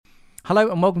Hello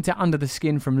and welcome to Under the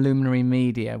Skin from Luminary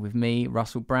Media with me,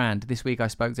 Russell Brand. This week I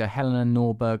spoke to Helena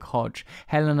Norberg Hodge.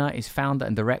 Helena is founder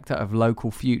and director of Local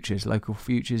Futures. Local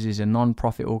Futures is a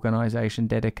non-profit organisation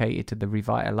dedicated to the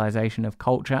revitalisation of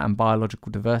culture and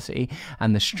biological diversity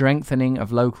and the strengthening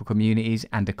of local communities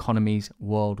and economies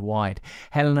worldwide.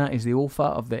 Helena is the author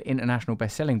of the international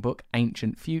best-selling book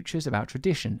Ancient Futures, about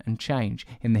tradition and change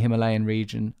in the Himalayan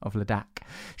region of Ladakh.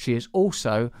 She is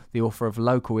also the author of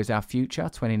Local is Our Future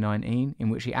 2019,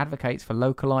 in which she advocates for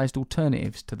localised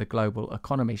alternatives to the global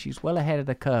economy. She's well ahead of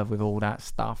the curve with all that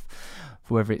stuff,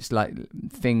 whether it's like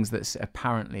things that's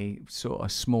apparently sort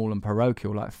of small and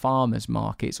parochial, like farmers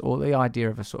markets, or the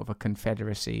idea of a sort of a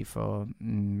confederacy for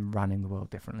running the world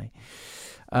differently.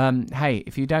 Hey,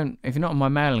 if you're not on my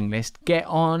mailing list, get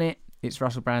on it. It's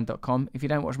russellbrand.com. If you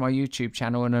don't watch my YouTube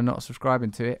channel and are not subscribing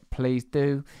to it, please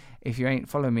do. If you ain't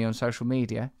following me on social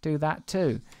media, do that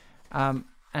too.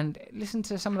 And listen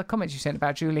to some of the comments you sent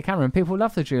about Julia Cameron. People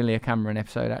loved the Julia Cameron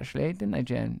episode, actually, didn't they,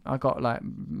 Jen? I got like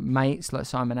mates like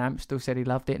Simon Amstel said he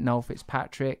loved it. Noel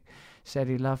Fitzpatrick said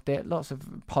he loved it. Lots of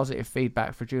positive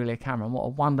feedback for Julia Cameron. What a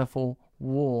wonderful,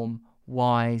 warm,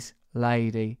 wise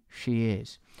lady she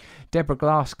is. Deborah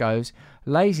Glass goes,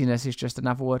 laziness is just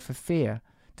another word for fear.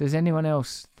 Does anyone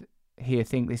else here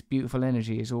think this beautiful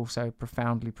energy is also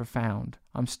profoundly profound?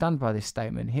 I'm stunned by this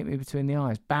statement. Hit me between the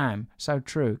eyes. Bam. So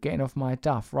true. Getting off my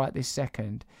duff right this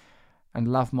second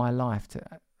and love my life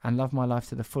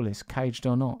to the fullest, caged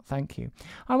or not. Thank you.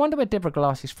 I wonder where Deborah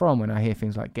Glass is from when I hear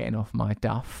things like getting off my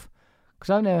duff, because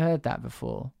I've never heard that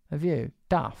before. Have you?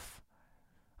 Duff.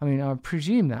 I mean, I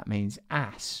presume that means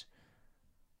ass,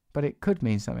 but it could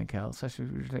mean something else. So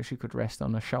she could rest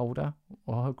on her shoulder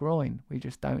or her groin. We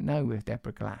just don't know with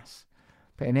Deborah Glass.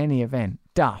 But in any event,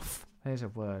 duff. There's a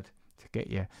word to get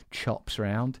your chops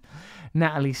round.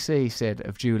 Natalie C. said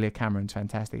of Julia Cameron's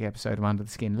fantastic episode of Under the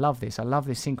Skin, love this. I love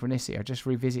this synchronicity. I just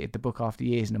revisited the book after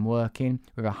years and I'm working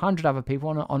with 100 other people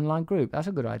on an online group. That's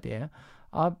a good idea.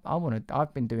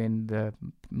 I've been doing the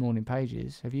morning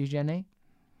pages. Have you, Jenny?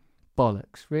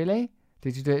 Bollocks. Really?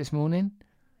 Did you do it this morning?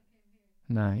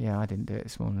 No, yeah, I didn't do it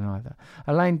this morning either.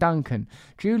 Elaine Duncan.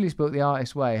 Julie's book, The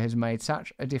Artist's Way, has made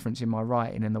such a difference in my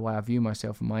writing and the way I view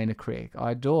myself and my inner critic.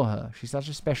 I adore her. She's such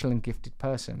a special and gifted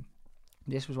person.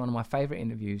 This was one of my favourite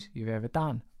interviews you've ever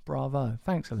done. Bravo.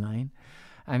 Thanks, Elaine.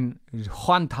 And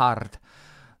Juantard.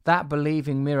 That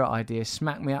believing mirror idea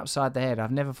smacked me upside the head.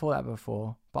 I've never thought that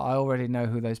before, but I already know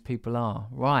who those people are.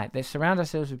 Right, let's surround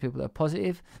ourselves with people that are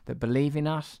positive, that believe in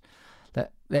us.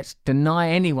 Let's deny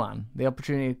anyone the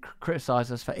opportunity to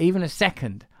criticise us for even a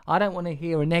second. I don't want to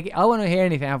hear I want to hear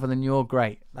anything other than you're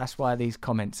great. That's why these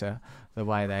comments are the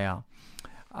way they are.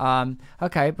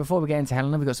 Okay, before we get into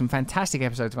Helena, we've got some fantastic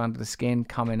episodes of Under the Skin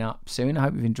coming up soon. I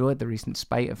hope you've enjoyed the recent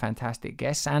spate of fantastic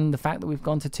guests and the fact that we've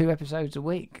gone to 2 episodes a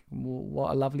week.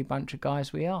 What a lovely bunch of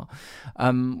guys we are.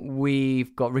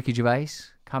 We've got Ricky Gervais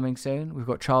coming soon. We've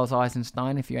got Charles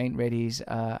Eisenstein. If you ain't read his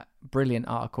brilliant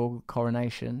article,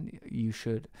 Coronation, you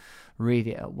should read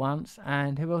it at once.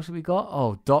 And who else have we got?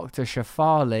 Oh, Dr.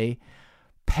 Shafali,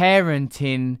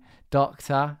 parenting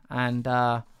doctor, and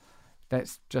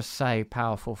let's just say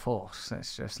powerful force.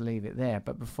 Let's just leave it there.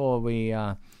 But before we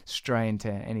stray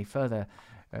into any further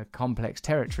complex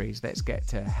territories, let's get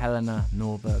to Helena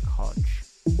Norberg Hodge.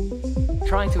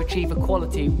 Trying to achieve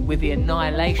equality with the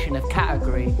annihilation of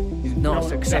category is not a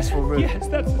successful route. Yes,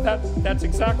 that's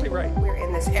exactly right. We're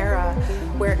in this era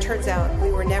where it turns out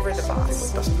we were never the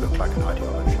boss. It doesn't look like an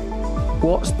ideology.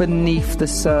 What's beneath the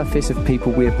surface of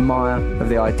people we admire, of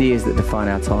the ideas that define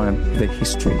our time, the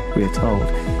history we are told?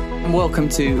 And welcome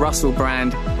to Russell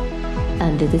Brand.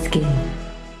 Under the Skin.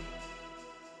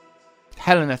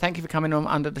 Helena, thank you for coming on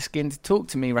Under the Skin to talk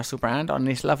to me, Russell Brand, on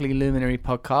this lovely Luminary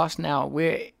podcast. Now,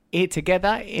 we're here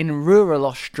together in rural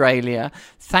Australia,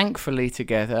 thankfully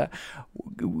together.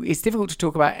 It's difficult to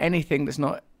talk about anything that's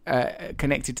not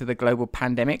connected to the global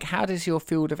pandemic. How does your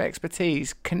field of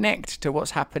expertise connect to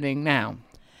what's happening now?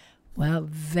 Well,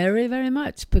 very, very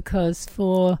much, because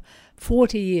for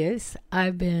 40 years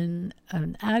I've been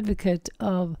an advocate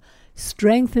of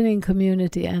strengthening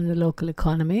community and the local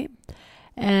economy.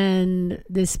 And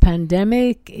this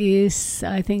pandemic is,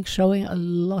 I think, showing a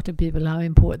lot of people how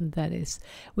important that is.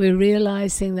 We're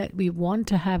realizing that we want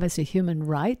to have as a human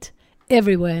right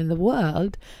everywhere in the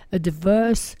world a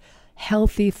diverse,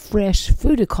 healthy, fresh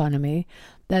food economy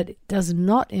that does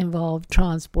not involve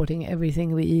transporting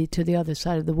everything we eat to the other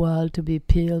side of the world to be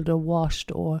peeled or washed,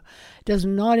 or does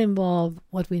not involve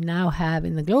what we now have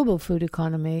in the global food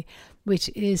economy, which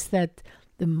is that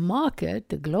the market,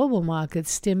 the global market,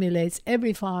 stimulates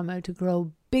every farmer to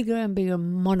grow bigger and bigger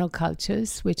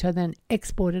monocultures, which are then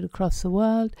exported across the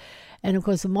world. And of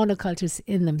course, the monocultures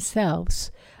in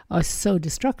themselves are so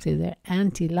destructive. They're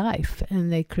anti-life, and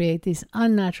they create these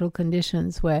unnatural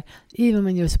conditions where even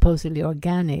when you're supposedly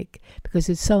organic, because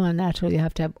it's so unnatural, you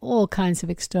have to have all kinds of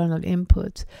external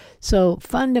inputs. So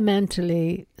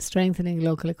fundamentally, strengthening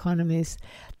local economies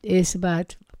is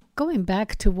about going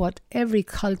back to what every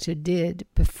culture did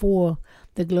before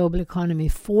the global economy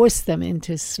forced them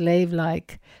into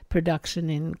slave-like production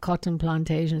in cotton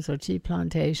plantations or tea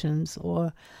plantations,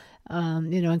 or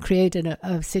and created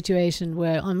a situation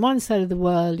where on one side of the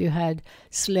world you had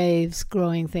slaves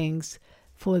growing things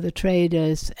for the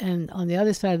traders, and on the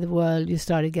other side of the world you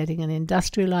started getting an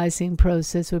industrializing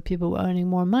process where people were earning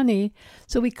more money.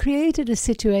 So we created a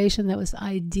situation that was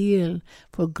ideal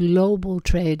for global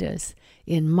traders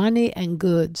in money and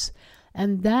goods,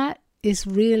 and that is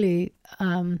really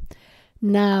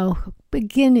now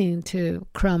beginning to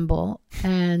crumble.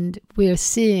 And we are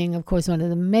seeing, of course, one of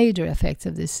the major effects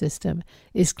of this system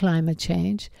is climate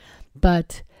change.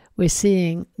 But we're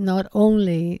seeing not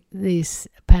only these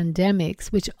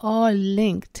pandemics, which are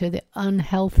linked to the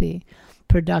unhealthy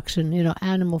production,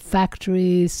 animal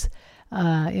factories,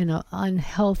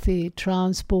 unhealthy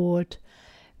transport.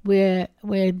 We're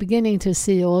beginning to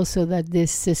see also that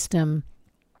this system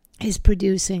is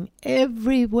producing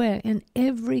everywhere in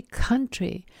every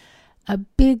country a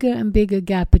bigger and bigger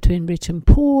gap between rich and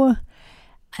poor,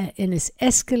 and it's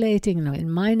escalating.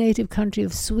 In my native country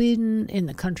of Sweden, in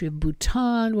the country of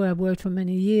Bhutan, where I've worked for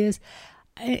many years,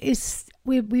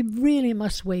 we really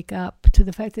must wake up to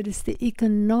the fact that it's the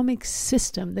economic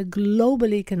system, the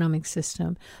global economic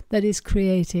system, that is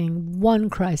creating one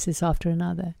crisis after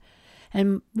another.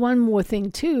 And one more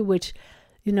thing too, which,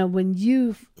 when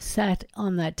you sat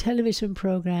on that television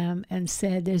program and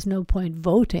said there's no point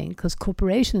voting because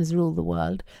corporations rule the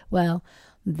world, well,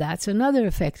 that's another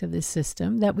effect of this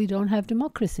system, that we don't have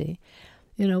democracy.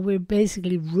 We're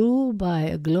basically ruled by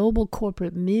a global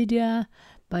corporate media,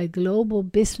 by global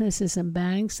businesses and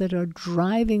banks that are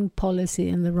driving policy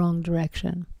in the wrong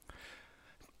direction.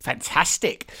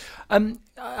 Fantastic. I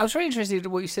was very interested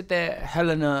in what you said there,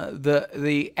 Helena, that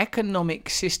the economic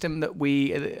system that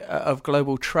of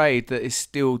global trade that is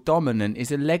still dominant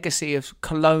is a legacy of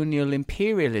colonial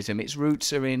imperialism. Its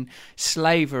roots are in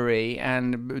slavery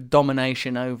and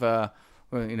domination over,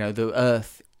 the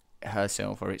earth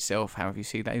herself or itself, however you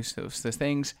see those sorts of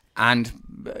things, and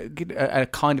a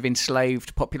kind of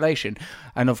enslaved population.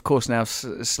 And of course now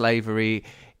slavery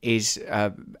is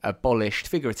abolished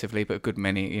figuratively, but a good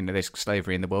many, there's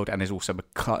slavery in the world, and there's also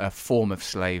a form of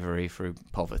slavery through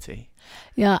poverty.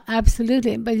 Yeah,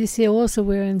 absolutely. But you see, also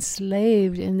we're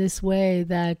enslaved in this way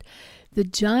that the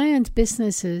giant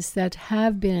businesses that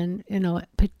have been,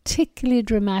 particularly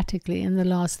dramatically in the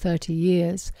last 30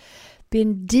 years,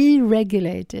 been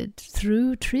deregulated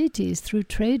through treaties, through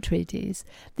trade treaties.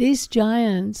 These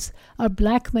giants are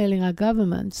blackmailing our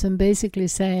governments and basically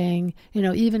saying,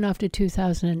 even after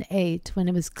 2008, when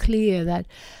it was clear that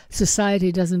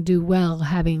society doesn't do well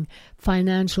having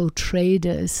financial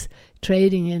traders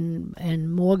trading in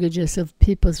mortgages of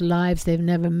people's lives they've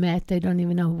never met, they don't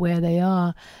even know where they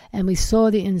are, and we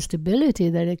saw the instability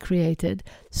that it created.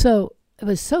 So it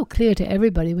was so clear to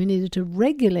everybody we needed to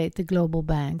regulate the global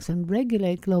banks and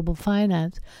regulate global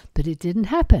finance, but it didn't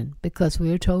happen because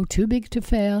we were told too big to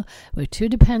fail, we're too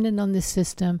dependent on this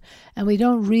system, and we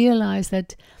don't realize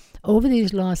that over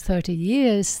these last 30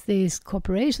 years, these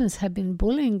corporations have been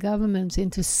bullying governments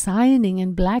into signing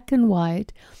in black and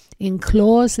white in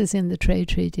clauses in the trade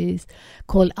treaties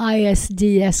called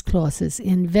ISDS clauses,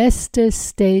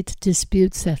 Investor-State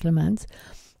Dispute Settlements.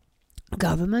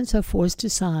 Governments are forced to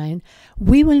sign,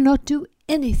 we will not do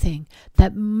anything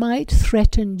that might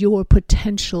threaten your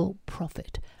potential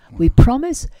profit. We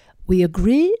promise, we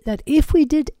agree that if we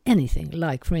did anything,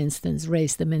 like for instance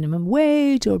raise the minimum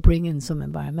wage or bring in some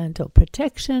environmental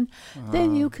protection,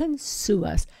 then you can sue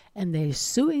us. And they're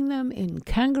suing them in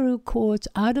kangaroo courts,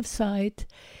 out of sight.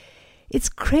 It's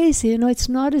crazy, it's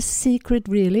not a secret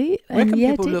really. Where can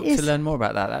yet people look to learn more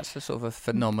about that? That's a sort of a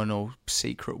phenomenal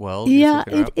secret world. Yeah,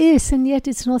 it is, and yet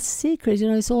it's not secret.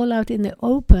 It's all out in the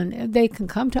open. They can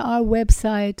come to our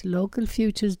website,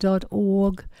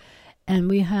 localfutures.org, and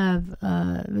we have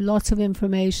lots of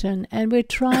information. And we're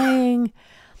trying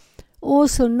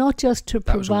also not just to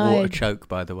provide... That was a water choke,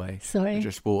 by the way. Sorry?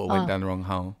 Just water went down the wrong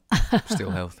hole. Still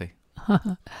healthy.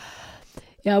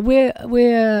 Yeah,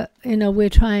 we're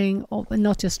trying,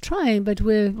 not just trying, but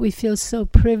we feel so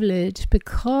privileged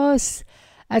because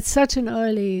at such an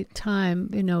early time,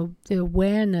 the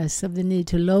awareness of the need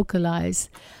to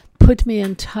localize put me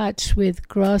in touch with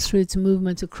grassroots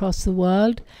movements across the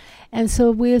world. And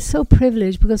so we are so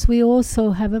privileged because we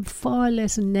also have a far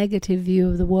less negative view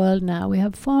of the world now. We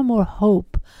have far more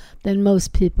hope than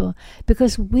most people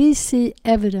because we see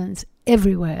evidence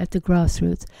everywhere at the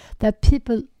grassroots that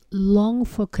people long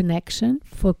for connection,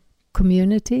 for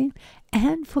community,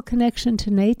 and for connection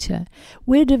to nature.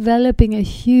 We're developing a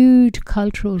huge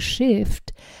cultural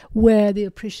shift where the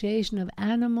appreciation of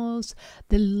animals,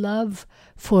 the love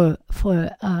for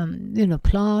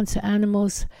plants,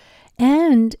 animals,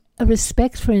 and a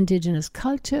respect for indigenous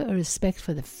culture, a respect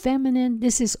for the feminine.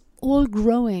 This is all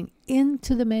growing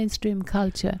into the mainstream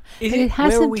culture. Where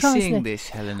are we seeing this,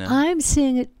 Helena? I'm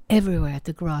seeing it everywhere at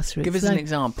the grassroots. Give us an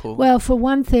example. Well, for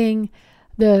one thing,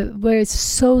 where it's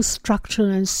so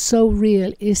structural and so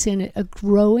real is in a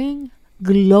growing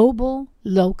global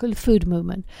local food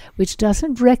movement, which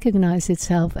doesn't recognize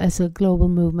itself as a global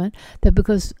movement. That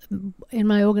because in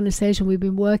my organization we've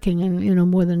been working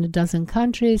in more than a dozen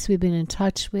countries. We've been in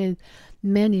touch with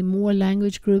many more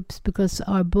language groups because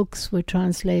our books were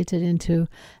translated into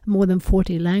more than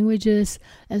 40 languages,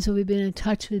 and so we've been in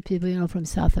touch with people from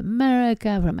South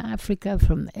America, from Africa,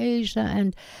 from Asia,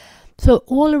 and so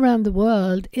all around the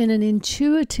world in an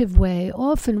intuitive way,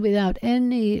 often without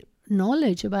any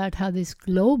knowledge about how this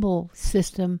global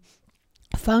system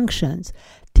functions.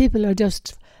 People are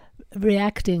just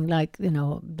reacting like,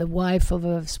 the wife of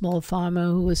a small farmer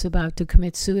who was about to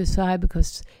commit suicide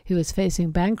because he was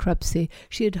facing bankruptcy.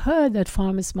 She had heard that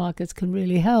farmers markets can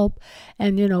really help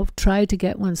and, tried to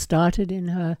get one started in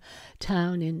her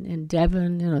town in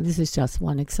Devon. This is just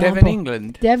one example. Devon,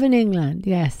 England? Devon, England,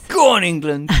 yes. Go on,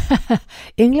 England!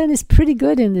 England is pretty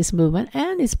good in this movement,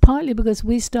 and it's partly because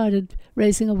we started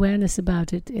raising awareness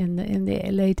about it in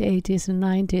the late 80s and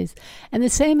 90s. And the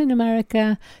same in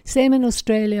America, same in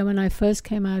Australia. When I first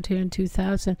came out here in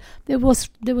 2000, there was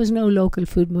no local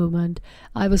food movement.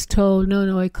 I was told,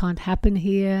 no, it can't happen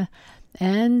here.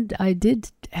 And I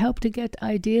did help to get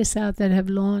ideas out that have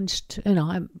launched,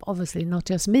 I'm obviously not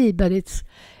just me, but it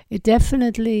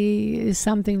definitely is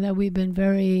something that we've been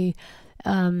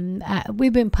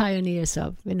we've been pioneers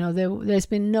of. There's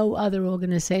been no other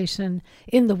organization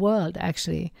in the world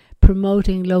actually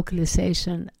promoting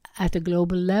localization at a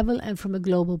global level and from a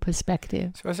global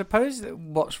perspective. So I suppose that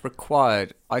what's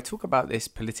required, I talk about this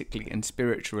politically and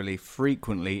spiritually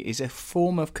frequently, is a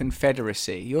form of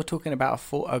confederacy. You're talking about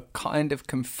a kind of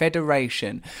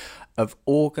confederation of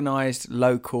organised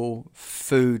local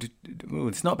food. Well,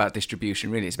 it's not about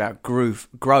distribution really, it's about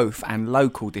growth and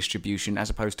local distribution as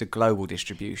opposed to global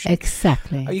distribution.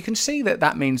 Exactly. You can see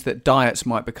that means that diets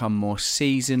might become more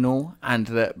seasonal and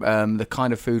that the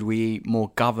kind of food we eat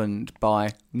more governed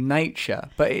by nature.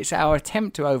 But it's our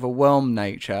attempt to overwhelm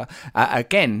nature,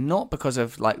 again, not because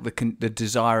of like the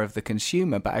desire of the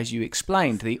consumer, but as you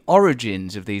explained, the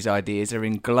origins of these ideas are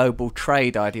in global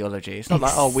trade ideology. It's not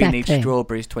like, we need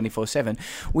strawberries 24/7.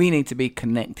 We need to be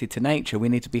connected to nature. We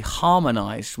need to be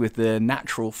harmonized with the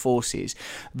natural forces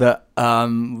that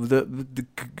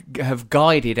have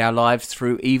guided our lives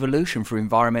through evolution, through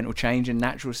environmental change and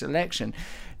natural selection.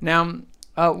 Now,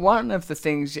 one of the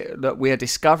things that we are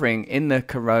discovering in the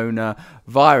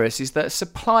coronavirus is that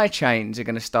supply chains are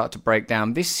going to start to break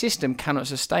down. This system cannot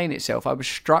sustain itself. I was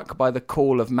struck by the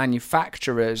call of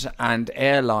manufacturers and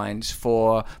airlines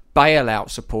for bailout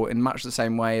support in much the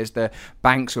same way as the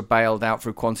banks were bailed out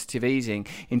through quantitative easing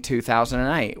in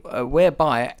 2008,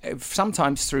 whereby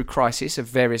sometimes through crisis of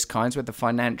various kinds, whether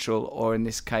financial or in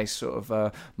this case sort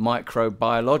of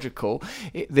microbiological,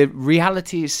 the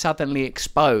reality is suddenly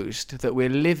exposed that we're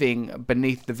living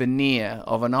beneath the veneer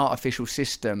of an artificial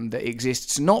system that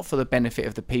exists not for the benefit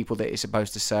of the people that it's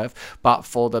supposed to serve, but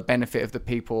for the benefit of the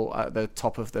people at the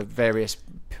top of the various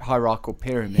hierarchical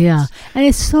pyramids. Yeah, and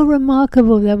it's so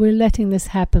remarkable that we're letting this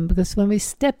happen, because when we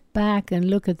step back and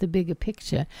look at the bigger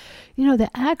picture, the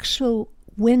actual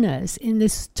winners in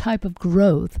this type of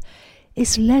growth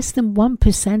is less than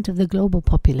 1% of the global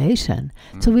population.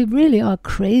 So we really are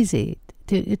crazy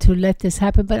to let this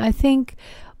happen. But I think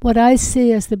what I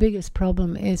see as the biggest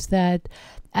problem is that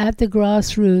at the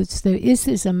grassroots, there is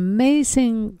this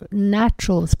amazing,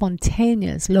 natural,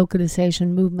 spontaneous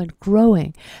localization movement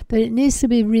growing, but it needs to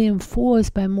be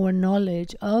reinforced by more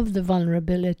knowledge of the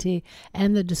vulnerability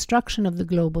and the destruction of the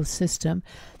global system.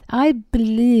 I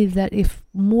believe that if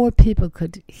more people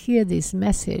could hear this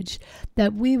message,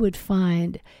 that we would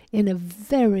find in a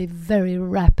very, very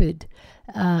rapid,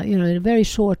 in a very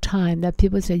short time, that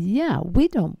people say, yeah, we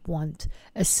don't want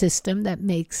a system that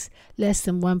makes less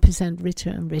than 1% richer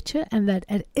and richer, and that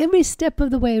at every step of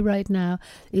the way right now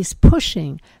is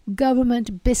pushing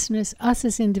government, business, us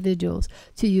as individuals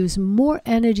to use more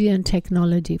energy and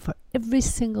technology for every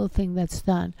single thing that's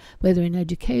done, whether in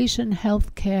education,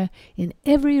 healthcare, in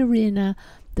every arena.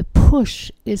 The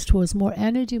push is towards more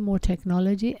energy, more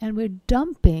technology, and we're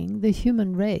dumping the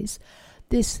human race,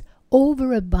 this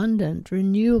overabundant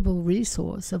renewable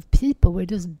resource of people. We're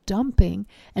just dumping,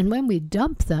 and when we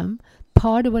dump them,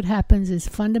 part of what happens is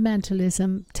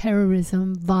fundamentalism,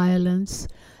 terrorism, violence,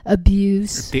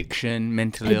 abuse, addiction,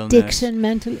 mental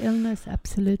illness,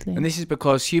 absolutely. And this is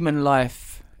because human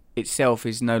life itself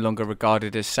is no longer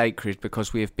regarded as sacred,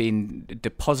 because we have been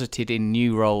deposited in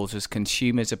new roles as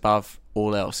consumers above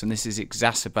all else, and this is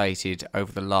exacerbated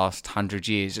over the last 100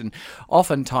 years. And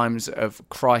oftentimes of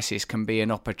crisis can be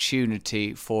an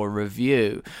opportunity for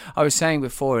review. I was saying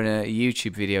before in a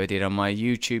YouTube video I did on my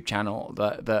YouTube channel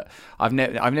that I've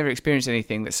never experienced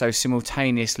anything that's so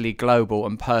simultaneously global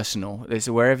and personal. It's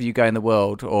wherever you go in the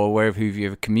world, or wherever who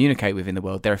you communicate with in the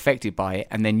world, they're affected by it,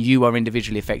 and then you are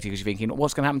individually affected because you're thinking,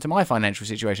 what's going to happen to my financial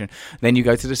situation? Then you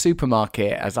go to the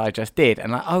supermarket, as I just did,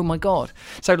 and like, oh my God.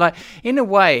 So like, in a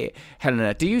way,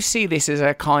 Helena, do you see this as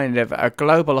a kind of a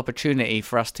global opportunity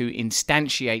for us to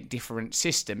instantiate different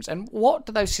systems? And what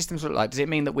do those systems look like? Does it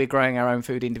mean that we're growing our own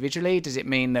food individually? Does it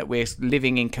mean that we're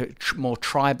living in more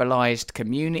tribalized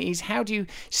communities? How do you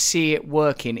see it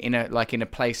working in a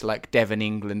place like Devon,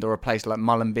 England, or a place like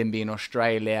Mullumbimby in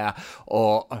Australia,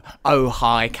 or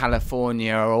Ojai,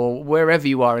 California, or wherever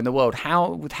you are in the world?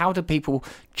 How do people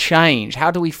change? How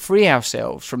do we free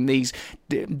ourselves from these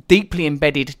deeply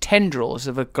embedded tendrils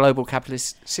of a global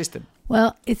capitalist system?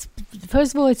 Well,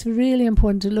 first of all, it's really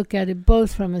important to look at it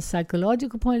both from a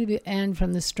psychological point of view and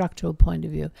from the structural point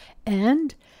of view.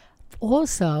 And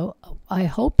also, I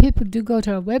hope people do go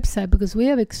to our website, because we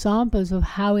have examples of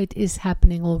how it is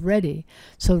happening already.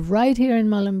 So right here in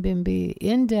Mullumbimby,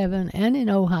 in Devon, and in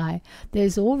Ojai,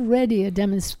 there's already a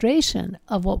demonstration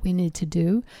of what we need to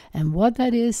do. And what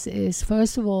that is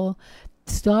first of all,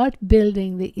 start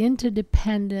building the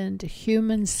interdependent,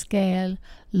 human-scale,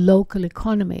 local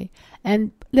economy.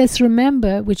 And let's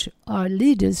remember, which our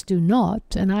leaders do not,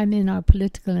 and I mean our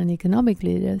political and economic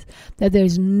leaders, that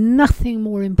there's nothing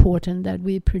more important that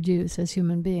we produce as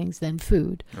human beings than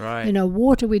food. Right.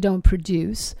 Water we don't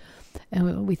produce,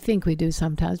 and we think we do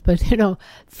sometimes, but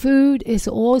food is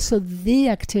also the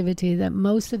activity that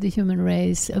most of the human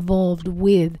race evolved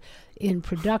with, in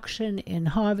production, in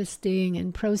harvesting,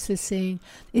 in processing.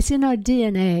 It's in our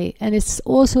DNA, and it's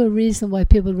also a reason why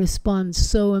people respond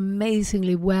so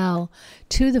amazingly well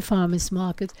to the farmers'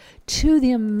 markets, to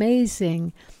the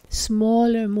amazing,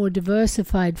 smaller, more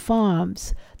diversified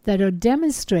farms that are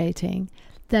demonstrating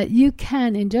that you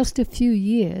can, in just a few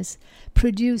years,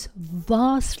 produce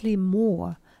vastly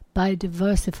more by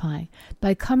diversifying,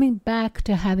 by coming back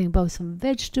to having both some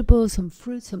vegetables, some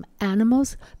fruits, some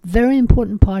animals, very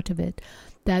important part of it,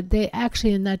 that they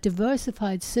actually, in that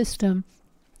diversified system,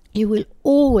 you will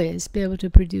always be able to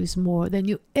produce more than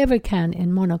you ever can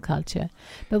in monoculture.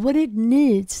 But what it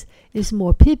needs is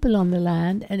more people on the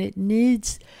land, and it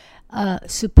needs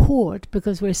support,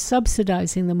 because we're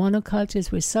subsidizing the monocultures,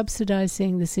 we're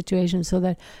subsidizing the situation so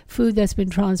that food that's been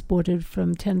transported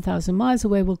from 10,000 miles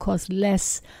away will cost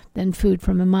less than food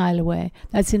from a mile away.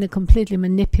 That's in a completely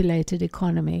manipulated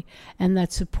economy, and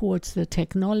that supports the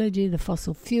technology, the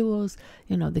fossil fuels,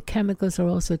 the chemicals are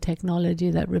also technology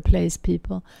that replace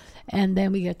people. And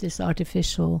then we get this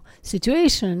artificial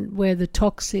situation where the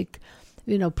toxic,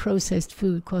 processed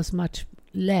food costs much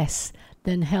less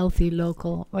than healthy,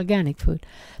 local, organic food.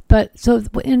 But so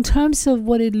in terms of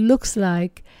what it looks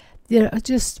like, there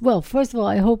are first of all,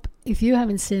 I hope, if you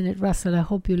haven't seen it, Russell, I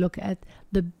hope you look at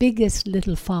The Biggest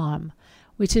Little Farm,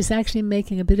 which is actually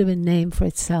making a bit of a name for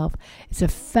itself. It's a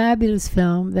fabulous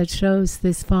film that shows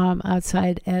this farm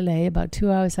outside LA, about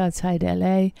 2 hours outside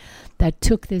LA, that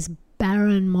took this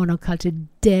barren monoculture,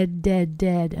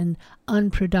 dead, and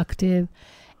unproductive,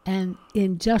 and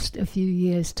in just a few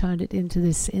years turned it into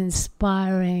this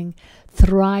inspiring,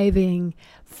 thriving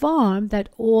farm that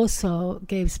also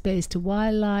gave space to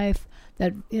wildlife.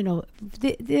 That,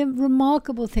 the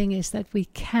remarkable thing is that we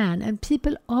can, and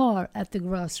people are at the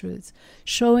grassroots,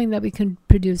 showing that we can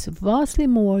produce vastly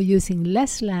more using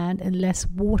less land and less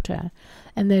water.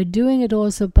 And they're doing it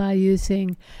also by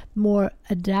using more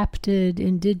adapted,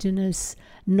 indigenous,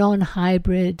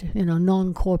 non-hybrid,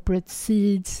 non-corporate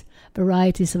seeds,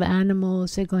 varieties of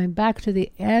animals. They're going back to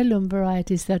the heirloom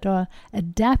varieties that are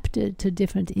adapted to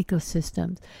different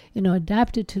ecosystems,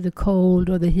 adapted to the cold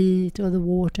or the heat or the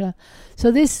water.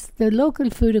 So the local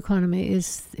food economy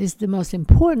is the most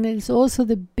important. It's also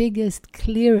the biggest,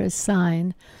 clearest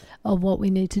sign of what we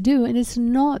need to do. And it's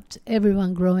not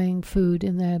everyone growing food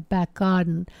in their back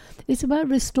garden. It's about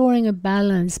restoring a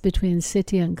balance between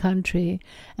city and country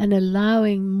and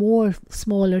allowing more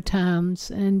smaller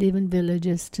towns and even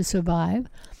villages to survive.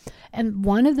 And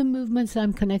one of the movements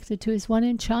I'm connected to is one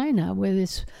in China, where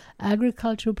this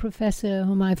agricultural professor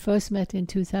whom I first met in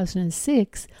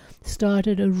 2006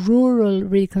 started a rural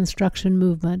reconstruction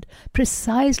movement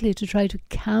precisely to try to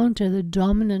counter the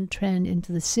dominant trend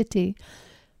into the city.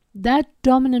 That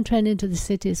dominant trend into the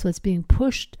city is what's being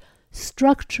pushed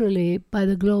structurally by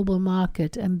the global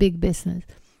market and big business.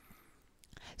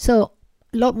 So,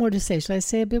 a lot more to say. Shall I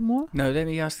say a bit more? No, let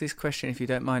me ask this question, if you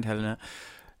don't mind, Helena.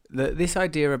 This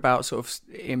idea about sort of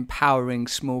empowering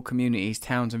small communities,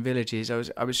 towns and villages,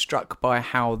 I was struck by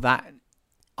how that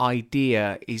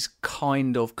idea is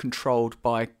kind of controlled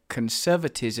by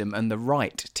conservatism and the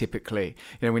right, typically.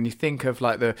 When you think of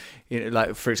like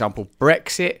for example,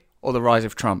 Brexit or the rise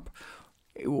of Trump,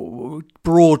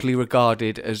 broadly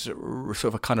regarded as sort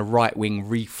of a kind of right-wing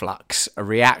reflux, a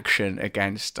reaction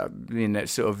against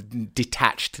sort of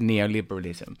detached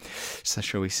neoliberalism, so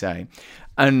shall we say.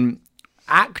 And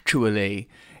actually,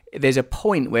 there's a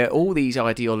point where all these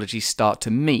ideologies start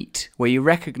to meet, where you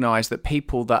recognise that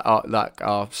people that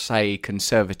are say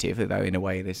conservative, although in a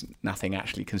way there's nothing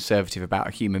actually conservative about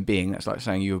a human being. That's like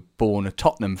saying you were born a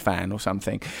Tottenham fan or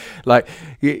something.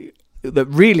 That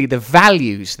really the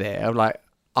values there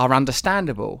are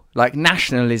understandable. Like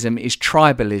nationalism is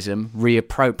tribalism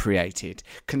reappropriated.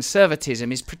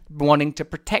 Conservatism is wanting to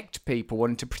protect people,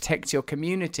 wanting to protect your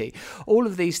community. All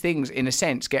of these things, in a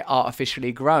sense, get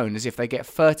artificially grown as if they get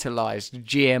fertilized,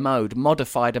 GMO'd,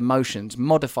 modified emotions,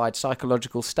 modified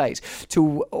psychological states.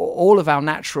 To all of our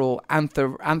natural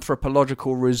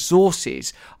anthropological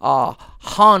resources are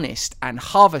harnessed and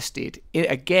harvested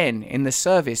again in the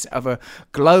service of a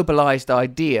globalized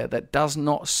idea that does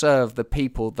not serve the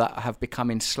people that have become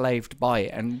enslaved by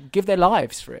it and give their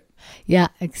lives for it. Yeah,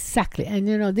 exactly. And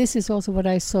this is also what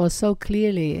I saw so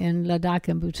clearly in Ladakh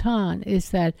and Bhutan,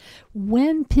 is that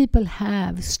when people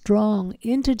have strong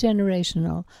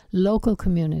intergenerational local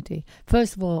community,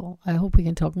 first of all, I hope we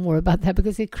can talk more about that,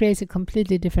 because it creates a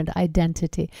completely different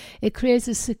identity. It creates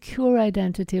a secure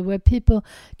identity where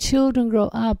children grow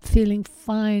up feeling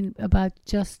fine about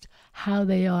just how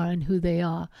they are and who they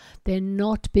are. They're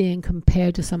not being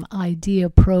compared to some idea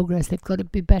of progress. They've got to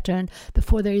be better, and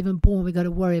before they're even born, we've got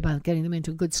to worry about getting them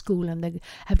into a good school, and they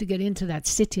have to get into that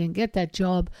city and get that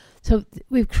job. So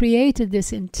we've created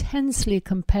this intensely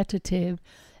competitive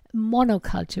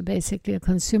monoculture, basically a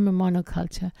consumer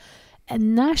monoculture.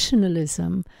 And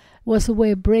nationalism was a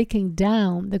way of breaking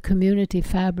down the community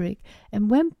fabric.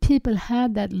 And when people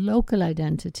had that local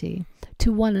identity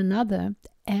to one another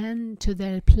and to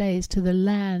their place, to the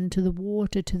land, to the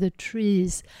water, to the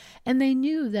trees, and they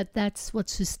knew that that's what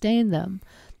sustained them,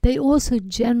 they also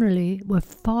generally were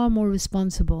far more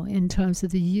responsible in terms of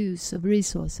the use of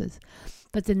resources.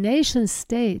 But the nation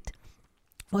state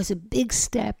was a big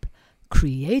step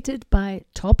created by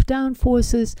top-down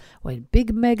forces with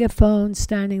big megaphones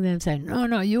standing there and saying,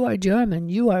 no, you are German,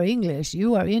 you are English,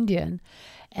 you are Indian.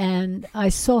 And I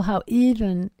saw how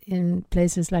even in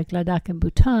places like Ladakh and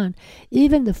Bhutan,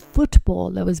 even the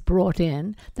football that was brought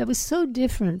in, that was so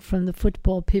different from the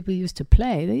football people used to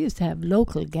play. They used to have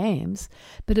local games,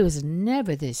 but it was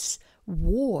never this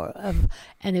war of,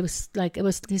 and it was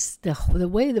this, the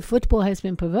way the football has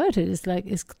been perverted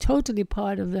is totally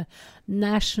part of the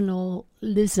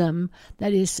nationalism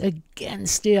that is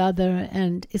against the other,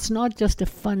 and it's not just a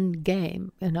fun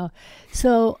game,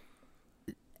 So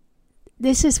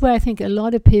this is where I think a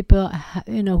lot of people,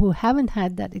 who haven't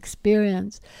had that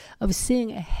experience of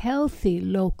seeing a healthy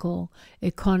local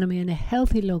economy and a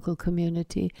healthy local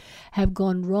community, have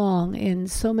gone wrong.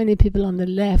 And so many people on the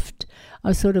left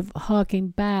are sort of harking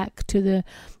back to the,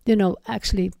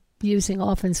 actually using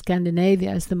often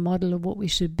Scandinavia as the model of what we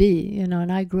should be,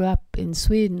 and I grew up in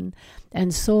Sweden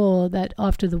and saw that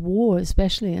after the war,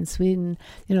 especially in Sweden,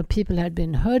 people had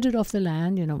been herded off the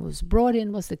land. What was brought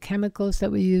in was the chemicals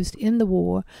that were used in the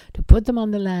war to put them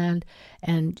on the land,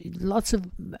 and lots of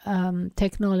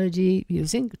technology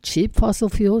using cheap fossil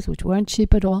fuels, which weren't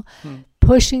cheap at all,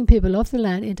 pushing people off the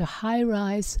land into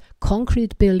high-rise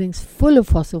concrete buildings full of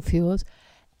fossil fuels,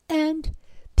 and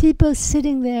people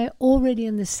sitting there already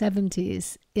in the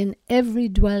 70s in every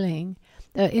dwelling,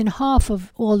 in half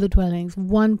of all the dwellings,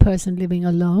 one person living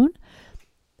alone,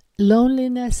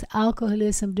 loneliness,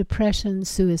 alcoholism, depression,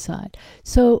 suicide.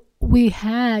 So we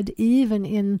had, even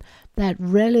in that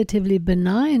relatively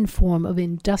benign form of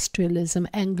industrialism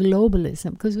and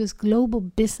globalism, because it was global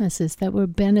businesses that were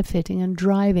benefiting and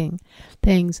driving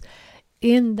things,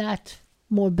 in that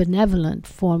more benevolent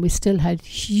form, we still had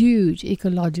huge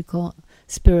ecological,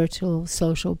 spiritual,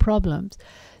 social problems.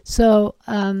 So,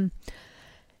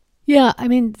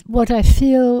 what I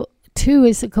feel too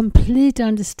is a complete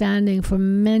understanding for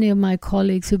many of my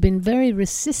colleagues who've been very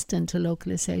resistant to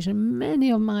localization. Many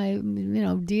of my,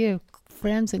 dear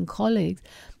friends and colleagues,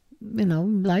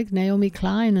 like Naomi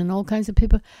Klein and all kinds of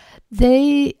people,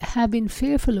 they have been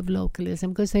fearful of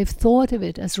localism because they've thought of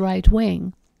it as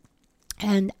right-wing.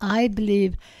 And I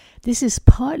believe this is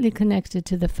partly connected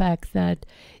to the fact that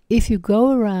if you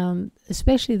go around,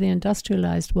 especially the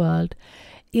industrialized world,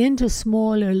 into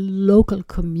smaller local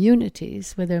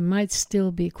communities where there might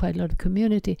still be quite a lot of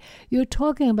community, you're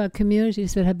talking about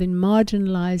communities that have been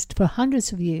marginalized for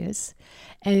hundreds of years.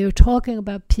 And you're talking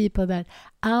about people that,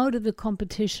 out of the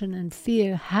competition and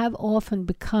fear, have often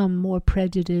become more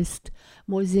prejudiced,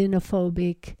 more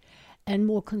xenophobic, and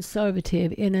more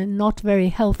conservative in a not very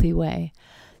healthy way.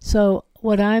 So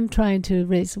what I'm trying to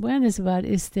raise awareness about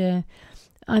is the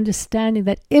understanding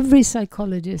that every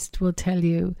psychologist will tell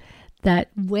you that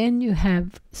when you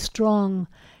have strong,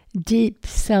 deep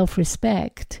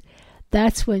self-respect,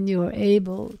 that's when you're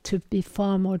able to be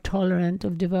far more tolerant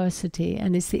of diversity.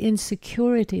 And it's the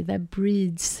insecurity that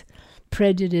breeds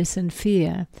prejudice and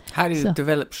fear. How do you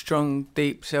develop strong,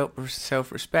 deep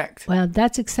self-respect? Well,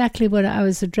 that's exactly what I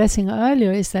was addressing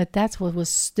earlier, is that's what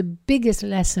was the biggest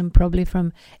lesson probably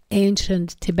from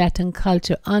ancient Tibetan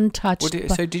culture, untouched.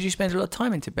 So did you spend a lot of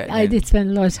time in Tibet then? I did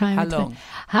spend a lot of time. How long?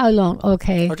 How long?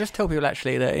 Okay. I'll just tell people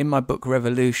actually that in my book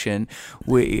Revolution,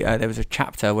 there was a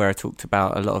chapter where I talked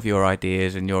about a lot of your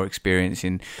ideas and your experience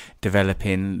in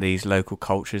developing these local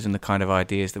cultures and the kind of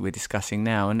ideas that we're discussing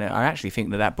now. And I actually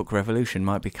think that book Revolution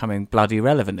might be becoming bloody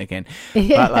relevant again.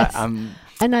 Yes. But,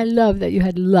 and I love that you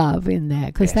had love in there,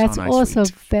 because that's also a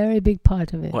very big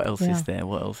part of it. What else is there?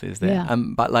 Yeah.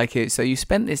 But so you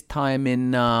spent this time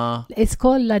in... It's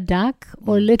called Ladakh,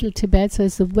 or Little Tibet, so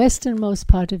it's the westernmost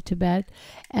part of Tibet,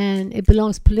 and it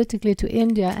belongs politically to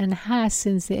India and has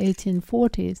since the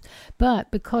 1840s.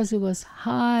 But because it was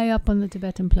high up on the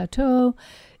Tibetan plateau,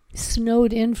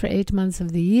 snowed in for 8 months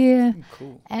of the year,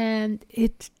 cool. And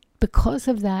because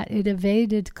of that, it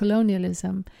evaded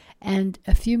colonialism. And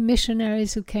a few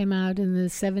missionaries who came out in the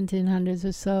 1700s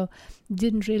or so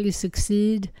didn't really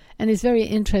succeed. And it's very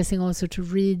interesting also to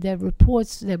read their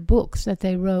reports, their books that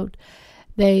they wrote.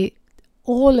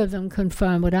 All of them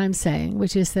confirm what I'm saying,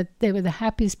 which is that they were the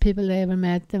happiest people they ever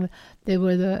met. They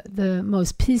were the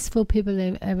most peaceful people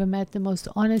they ever met, the most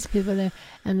honest people,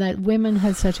 and that women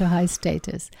had such a high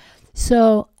status.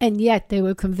 So, and yet they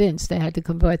were convinced they had to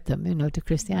convert them, to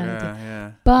Christianity.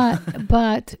 Yeah.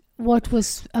 But what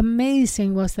was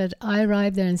amazing was that I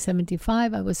arrived there in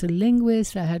 1975. I was a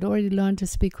linguist. I had already learned to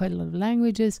speak quite a lot of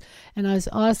languages, and I was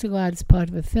asked to go out as part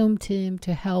of a film team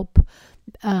to help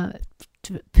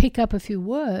to pick up a few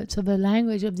words of the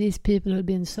language of these people who had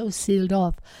been so sealed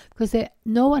off, because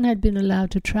no one had been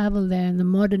allowed to travel there in the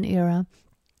modern era,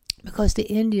 because the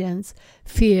Indians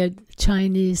feared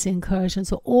Chinese incursion.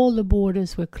 So all the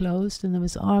borders were closed, and there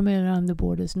was army around the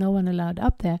borders, no one allowed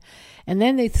up there. And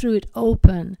then they threw it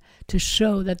open to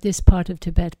show that this part of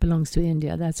Tibet belongs to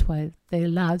India. That's why they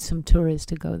allowed some tourists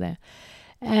to go there.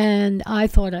 And I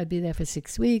thought I'd be there for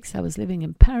 6 weeks. I was living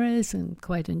in Paris and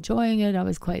quite enjoying it. I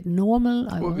was quite normal.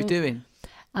 What were you doing?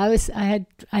 I had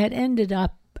ended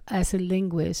up as a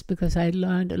linguist because I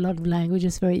learned a lot of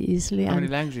languages very easily. How many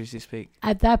languages do you speak?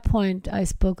 At that point, I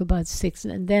spoke about 6,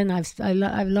 and then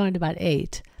I've learned about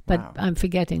 8. But wow. I'm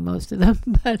forgetting most of them.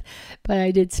 but I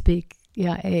did speak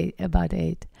about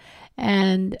 8.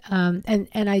 And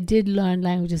I did learn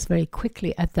languages very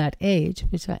quickly at that age,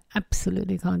 which I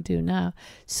absolutely can't do now.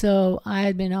 So I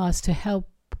had been asked to help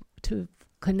to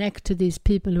connect to these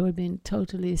people who had been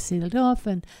totally sealed off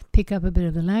and pick up a bit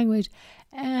of the language.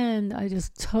 And I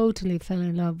just totally fell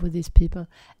in love with these people,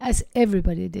 as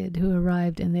everybody did who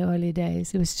arrived in the early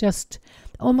days. It was just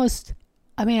almost,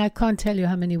 I mean, I can't tell you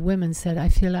how many women said, I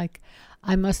feel like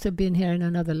I must have been here in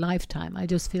another lifetime. I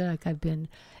just feel like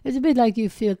it's a bit like you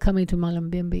feel coming to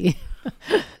Malambimbi.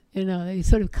 You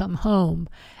sort of come home.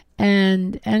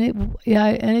 And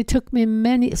it took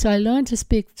me so I learned to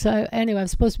speak. So anyway, I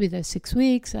was supposed to be there 6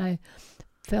 weeks. I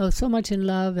fell so much in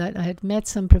love that I had met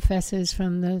some professors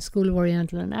from the School of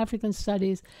Oriental and African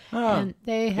Studies. And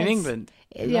they had, in England?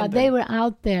 They were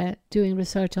out there doing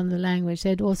research on the language.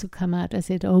 They'd also come out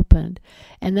as it opened.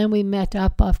 And then we met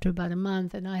up after about a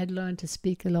month, and I had learned to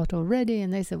speak a lot already.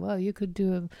 And they said, well, you could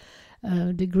do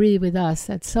a degree with us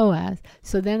at SOAS.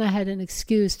 So then I had an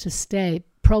excuse to stay.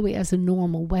 Probably as a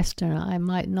normal Westerner, I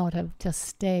might not have just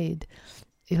stayed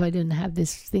if I didn't have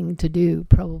this thing to do,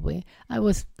 probably. I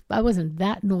wasn't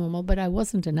that normal, but I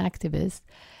wasn't an activist.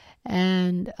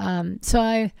 And so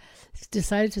I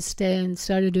decided to stay and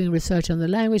started doing research on the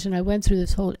language, and I went through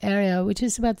this whole area, which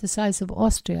is about the size of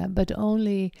Austria, but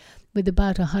only with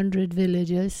about 100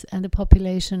 villages and a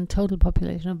total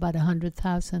population of about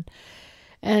 100,000.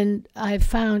 And I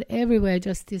found everywhere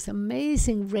just these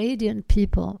amazing, radiant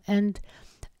people.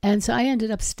 And so I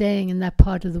ended up staying in that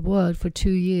part of the world for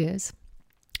 2 years,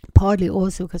 partly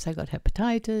also because I got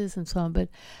hepatitis and so on. But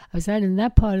I was out in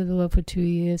that part of the world for 2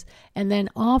 years. And then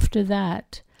after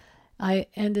that, I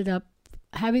ended up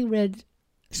having read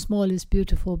Small is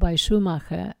Beautiful by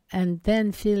Schumacher, and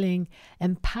then feeling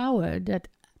empowered that,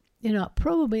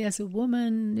 probably as a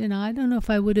woman, I don't know if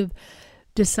I would have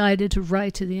decided to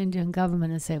write to the Indian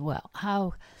government and say, well,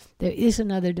 there is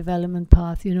another development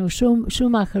path.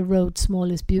 Schumacher wrote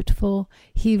Small is Beautiful.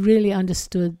 He really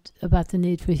understood about the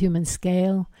need for human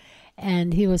scale.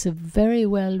 And he was a very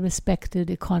well-respected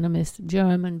economist,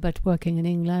 German, but working in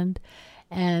England.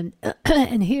 And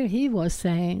here he was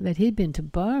saying that he'd been to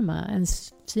Burma and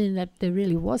seen that there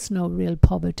really was no real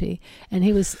poverty. And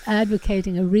he was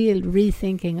advocating a real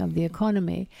rethinking of the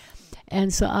economy.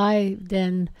 And so I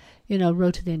then,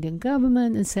 wrote to the Indian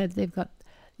government and said they've got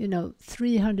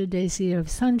 300 days a year of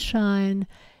sunshine.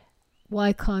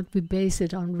 Why can't we base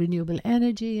it on renewable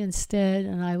energy instead?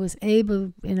 And I was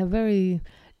able, in a very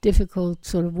difficult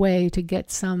sort of way, to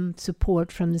get some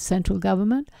support from the central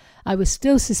government. I was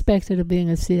still suspected of being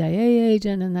a CIA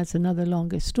agent, and that's another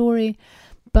longer story.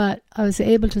 But I was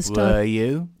able to start... Were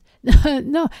you?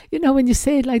 No, when you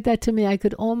say it like that to me, I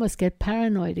could almost get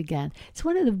paranoid again. It's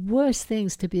one of the worst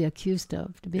things to be accused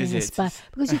of, to being a spy,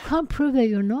 because you can't prove that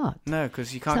you're not. No,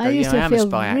 because you can't So go, I am a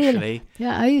spy, really,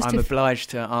 actually. I'm obliged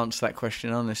to answer that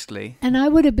question honestly. And I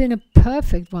would have been a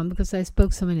perfect one because I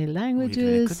spoke so many languages. Well,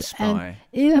 you're a good spy. And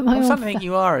even my Some think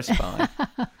you are a spy.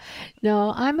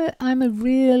 No, I'm a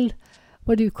real...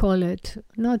 What do you call it?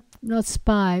 Not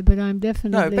spy, but I'm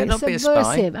definitely no, but not subversive.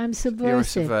 Be a spy. I'm subversive. You're a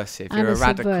subversive. I'm You're a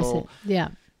radical. Subversive. Yeah.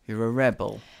 You're a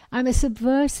rebel. I'm a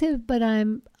subversive, but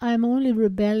I'm only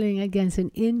rebelling against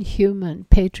an inhuman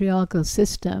patriarchal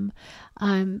system.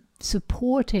 I'm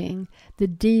supporting the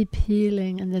deep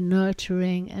healing and the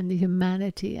nurturing and the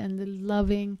humanity and the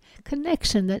loving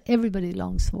connection that everybody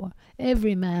longs for.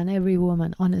 Every man, every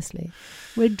woman, honestly.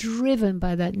 We're driven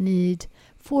by that need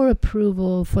for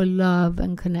approval, for love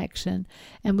and connection.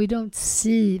 And we don't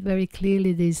see very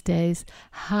clearly these days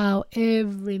how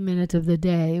every minute of the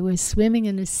day we're swimming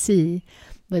in a sea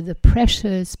where the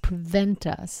pressures prevent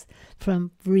us from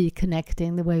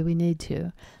reconnecting the way we need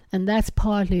to. And that's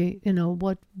partly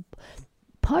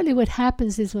what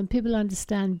happens is when people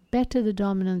understand better the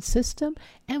dominant system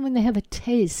and when they have a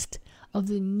taste of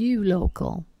the new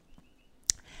local,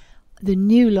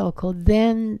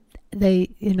 then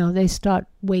they start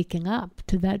waking up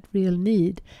to that real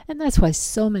need. And that's why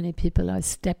so many people are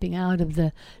stepping out of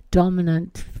the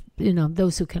dominant,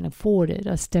 those who can afford it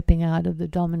are stepping out of the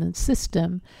dominant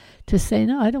system to say,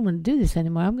 no, I don't want to do this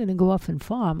anymore. I'm going to go off and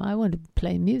farm. I want to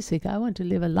play music. I want to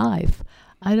live a life.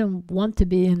 I don't want to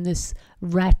be in this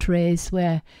rat race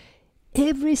where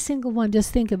every single one,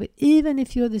 just think of it, even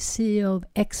if you're the CEO of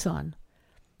Exxon,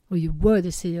 or you were the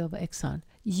CEO of Exxon,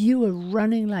 you were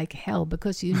running like hell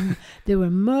because there were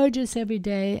mergers every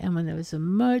day, and when there was a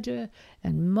merger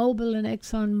and Mobil and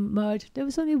Exxon merged, there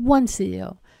was only one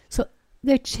CEO. So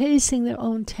they're chasing their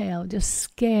own tail, just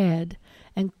scared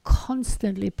and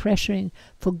constantly pressuring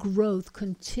for growth,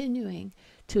 continuing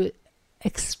to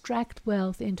extract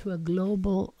wealth into a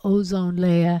global ozone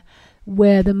layer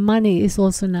where the money is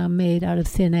also now made out of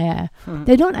thin air.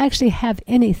 They don't actually have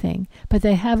anything, but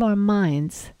they have our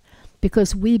minds,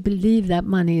 because we believe that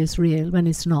money is real when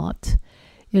it's not.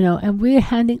 and we're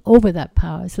handing over that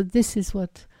power. So this is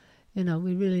what, we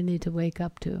really need to wake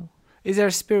up to. Is there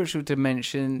a spiritual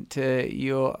dimension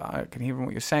to I can hear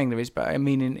what you're saying there is, but I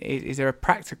mean, is there a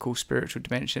practical spiritual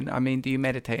dimension? I mean, do you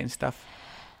meditate and stuff?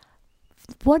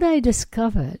 What I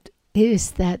discovered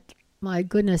is that, my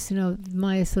goodness,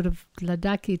 my sort of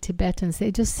Ladakhi Tibetans,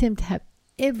 they just seem to have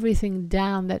everything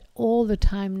down, that all the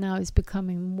time now is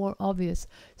becoming more obvious.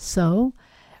 So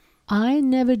I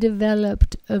never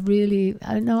developed a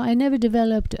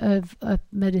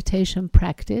meditation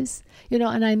practice,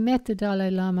 and I met the Dalai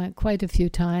Lama quite a few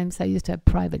times. I used to have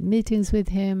private meetings with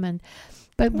him.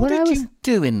 But what did you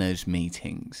do in those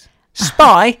meetings?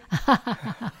 Spy?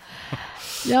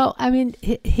 No, I mean,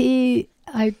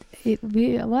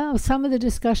 some of the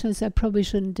discussions I probably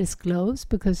shouldn't disclose,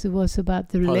 because it was about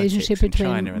the relationship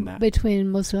between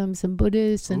Muslims and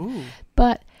Buddhists,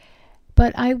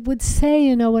 but I would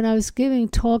say, when I was giving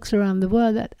talks around the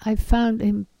world, that I found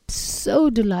him so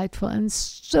delightful and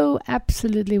so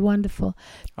absolutely wonderful.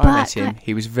 I met him.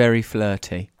 He was very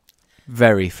flirty.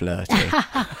 Very flirty.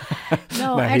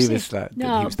 No, he was the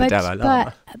Dalai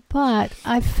Lama. But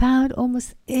I found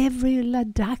almost every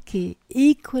Ladakhi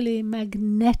equally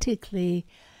magnetically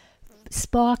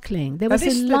sparkling. There was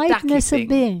a lightness of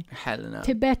being. Helena.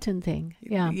 Tibetan thing.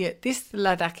 Yeah. Yeah, this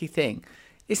Ladakhi thing.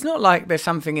 It's not like there's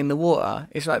something in the water.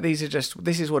 It's like this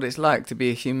is what it's like to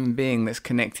be a human being that's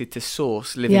connected to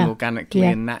source, living organically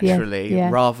and naturally,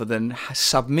 rather than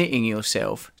submitting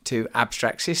yourself to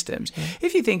abstract systems. Yeah.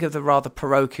 If you think of the rather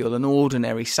parochial and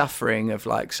ordinary suffering of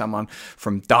like someone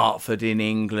from Dartford in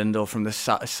England or from the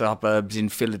suburbs in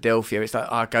Philadelphia, it's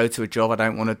like, I go to a job I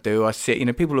don't want to do. I sit,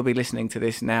 people will be listening to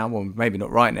this now, well, maybe not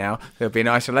right now, they'll be in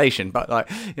isolation, but like,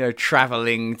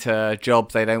 traveling to a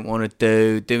job they don't want to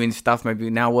do, doing stuff, maybe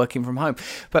now working from home.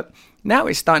 But now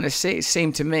it's starting to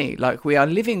seem to me like we are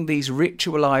living these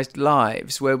ritualized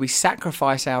lives where we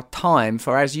sacrifice our time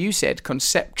for, as you said,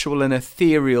 conceptual and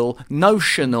ethereal,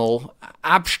 notional,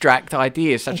 abstract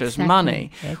ideas such as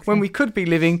money, when we could be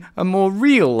living a more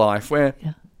real life where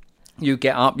you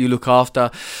get up, you look after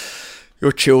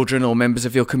your children or members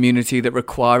of your community that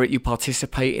require it, you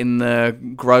participate in the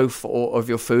growth of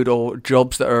your food or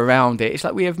jobs that are around it. It's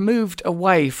like we have moved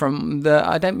away from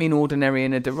I don't mean ordinary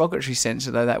in a derogatory sense,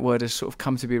 although that word has sort of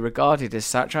come to be regarded as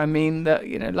such. I mean that,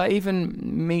 like even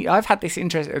me, I've had this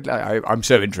I'm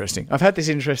so interesting. I've had this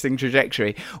interesting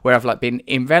trajectory where I've like been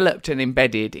enveloped and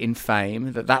embedded in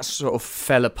fame, that sort of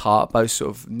fell apart, both sort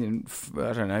of,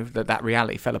 I don't know, that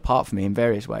reality fell apart for me in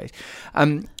various ways.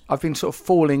 I've been sort of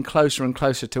falling closer and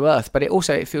closer to earth, but it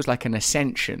feels like an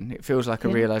ascension. It feels like a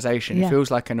realization. It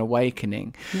feels like an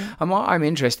awakening. Yeah. And what I'm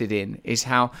interested in is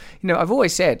how, I've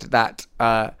always said that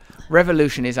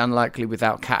revolution is unlikely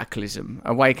without cataclysm.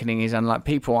 Awakening is unlike,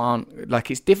 people aren't,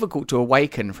 like, it's difficult to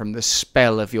awaken from the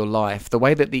spell of your life. The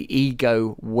way that the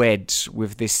ego weds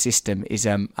with this system is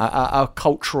a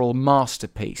cultural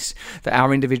masterpiece, that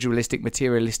our individualistic,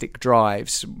 materialistic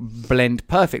drives blend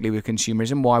perfectly with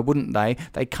consumerism. Why wouldn't they?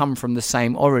 They come from the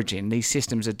same origin. These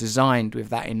systems are designed with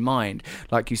that in mind.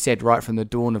 Like you said, right from the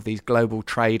dawn of these global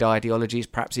trade ideologies,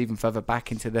 perhaps even further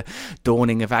back into the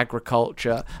dawning of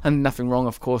agriculture. And nothing wrong,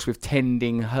 of course, with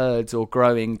tending herds or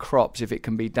growing crops if it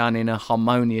can be done in a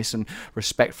harmonious and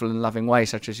respectful and loving way,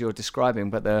 such as you're describing.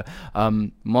 But the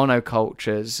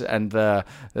monocultures and the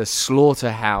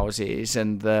slaughterhouses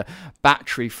and the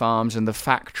battery farms and the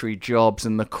factory jobs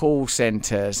and the call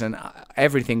centres and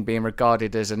everything being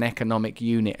regarded as an economic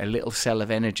unit, a little cell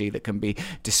of energy that can be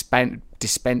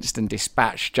dispensed and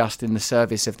dispatched just in the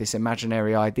service of this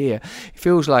imaginary idea. It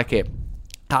feels like it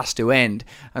has to end,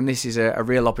 and this is a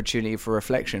real opportunity for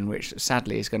reflection, which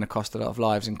sadly is going to cost a lot of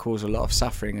lives and cause a lot of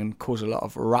suffering and cause a lot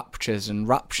of ruptures and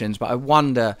ruptions. But I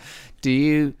wonder, do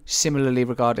you similarly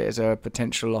regard it as a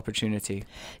potential opportunity?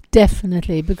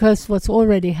 Definitely, because what's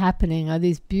already happening are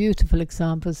these beautiful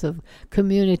examples of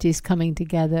communities coming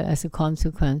together as a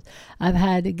consequence. I've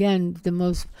had, again,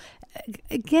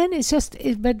 it's just,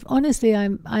 but honestly,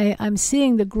 I'm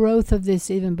seeing the growth of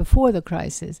this even before the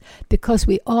crisis, because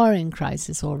we are in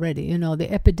crisis already.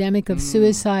 The epidemic of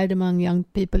suicide among young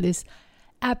people is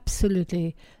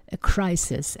absolutely a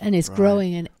crisis, and it's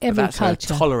growing in every culture. That's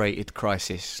a tolerated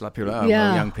crisis. Like people,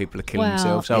 young people are killing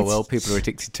themselves. People are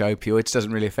addicted to opioids.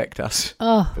 Doesn't really affect us.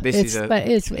 But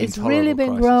it's really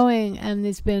been crisis. Growing, and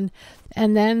it's been,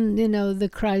 and then the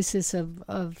crisis of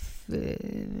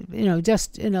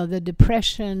the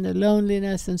depression, the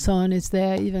loneliness, and so on is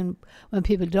there. Even when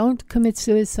people don't commit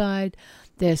suicide,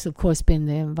 there's of course been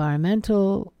the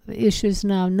environmental issues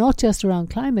now, not just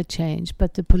around climate change,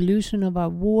 but the pollution of our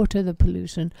water, the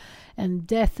pollution and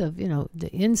death of the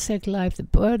insect life, the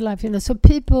bird life. So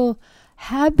people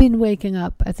have been waking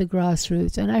up at the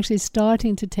grassroots and actually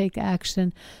starting to take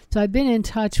action. So I've been in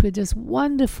touch with just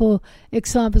wonderful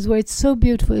examples where it's so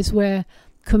beautiful, is where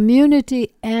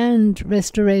community and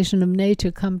restoration of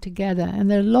nature come together.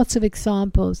 And there are lots of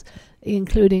examples,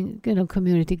 including,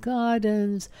 community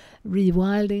gardens,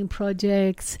 rewilding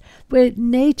projects, where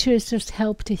nature has just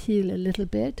helped to heal a little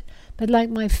bit. But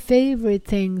like my favorite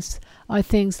things are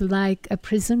things like a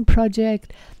prison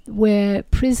project, where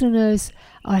prisoners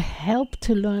are helped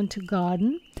to learn to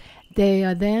garden. They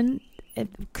are then,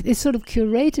 it's sort of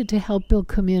curated to help build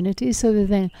community, so that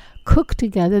they cook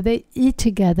together, they eat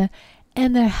together,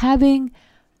 and they're having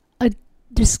a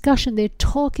discussion. They're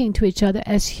talking to each other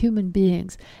as human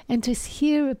beings. And to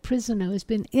hear a prisoner who's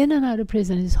been in and out of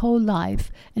prison his whole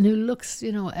life, and who looks,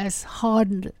 as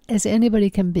hardened as anybody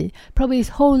can be, probably his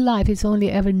whole life he's only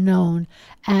ever known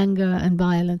anger and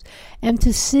violence, and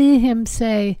to see him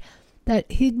say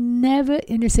that he'd never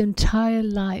in his entire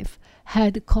life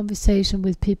had a conversation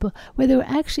with people where they were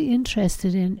actually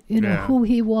interested in, who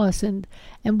he was and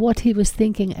what he was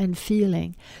thinking and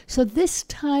feeling. So this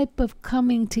type of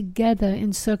coming together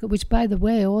in circle, which, by the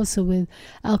way, also with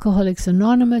Alcoholics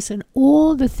Anonymous and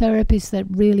all the therapies that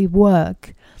really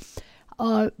work,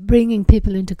 are bringing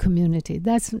people into community.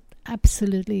 That's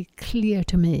absolutely clear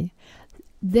to me.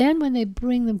 Then when they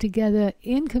bring them together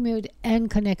in community and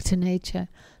connect to nature,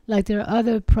 like there are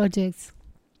other projects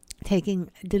taking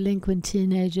delinquent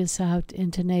teenagers out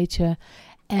into nature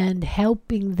and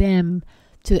helping them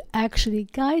to actually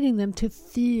guiding them to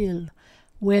feel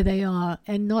where they are,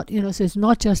 and not, so it's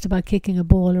not just about kicking a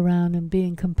ball around and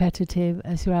being competitive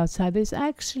as you're outside, but it's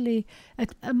actually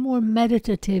a more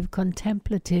meditative,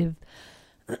 contemplative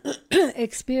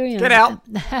experience. Get out.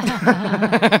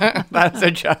 That's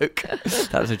a joke.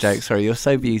 That was a joke. Sorry, you're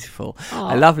so beautiful.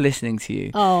 I love listening to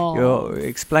you. You're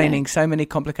explaining so many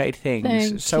complicated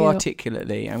things so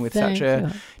articulately and with such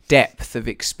a depth of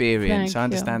experience. I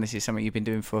understand this is something you've been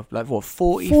doing for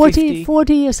 40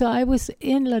 years. So I was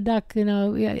in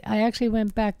Ladakh, I actually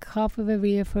went back half of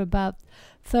every year for about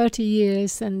 30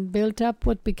 years and built up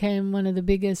what became one of the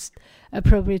biggest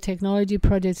appropriate technology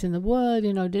projects in the world,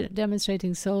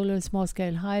 demonstrating solar,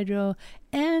 small-scale hydro,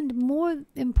 and more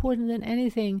important than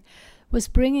anything was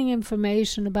bringing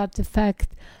information about the fact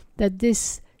that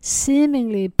this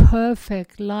seemingly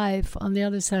perfect life on the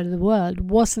other side of the world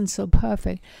wasn't so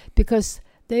perfect, because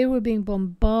they were being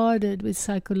bombarded with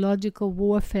psychological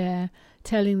warfare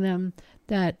telling them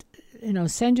that,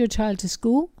 send your child to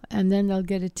school and then they'll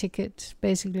get a ticket.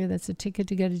 Basically, that's a ticket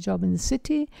to get a job in the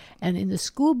city. And in the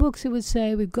school books, it would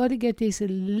say, we've got to get these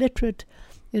illiterate,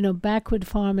 backward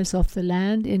farmers off the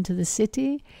land into the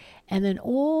city. And then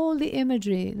all the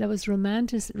imagery that was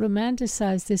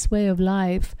romanticized this way of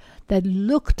life that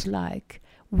looked like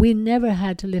we never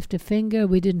had to lift a finger,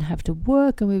 we didn't have to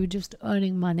work, and we were just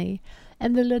earning money.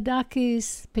 And the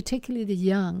Ladakhis, particularly the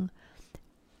young,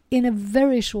 in a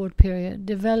very short period,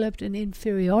 developed an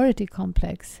inferiority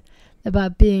complex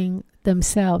about being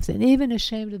themselves, and even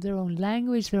ashamed of their own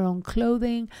language, their own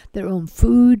clothing, their own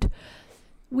food.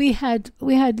 We did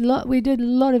a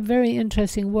lot of very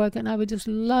interesting work, and I would just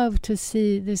love to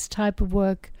see this type of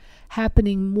work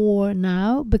happening more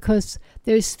now, because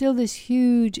there is still this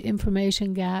huge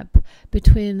information gap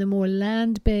between the more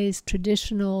land-based,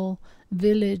 traditional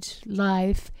village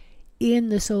life in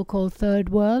the so-called third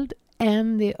world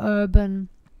and the urban,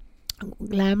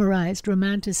 glamorized,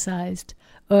 romanticized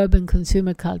urban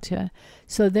consumer culture.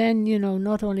 So then,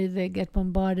 not only did they get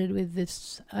bombarded with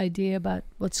this idea about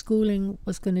what schooling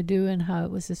was going to do and how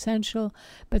it was essential,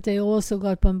 but they also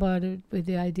got bombarded with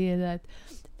the idea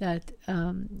that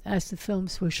as the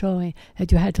films were showing,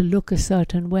 that you had to look a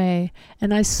certain way.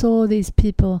 And I saw these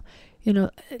people,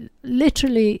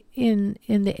 literally in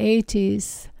the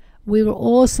 80s, we were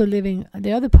also living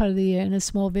the other part of the year in a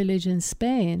small village in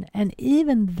Spain. And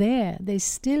even there, they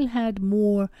still had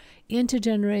more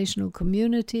intergenerational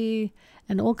community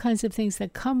and all kinds of things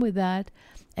that come with that.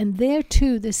 And there,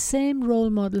 too, the same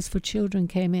role models for children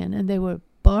came in. And they were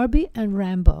Barbie and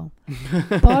Rambo.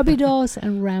 Barbie dolls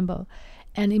and Rambo.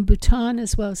 And in Bhutan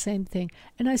as well, same thing.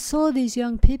 And I saw these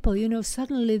young people,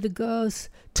 suddenly the girls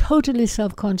totally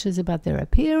self-conscious about their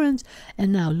appearance,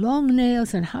 and now long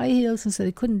nails and high heels, and so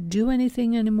they couldn't do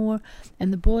anything anymore.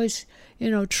 And the boys,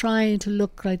 trying to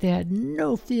look like they had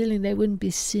no feeling, they wouldn't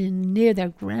be seen near their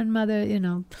grandmother,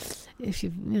 if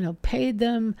you, paid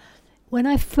them. When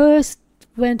I first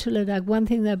went to Ladakh, one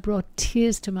thing that brought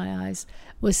tears to my eyes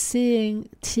was seeing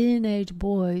teenage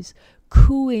boys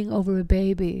cooing over a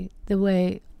baby the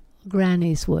way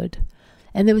grannies would.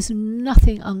 And there was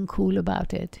nothing uncool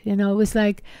about it. It was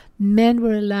like men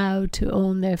were allowed to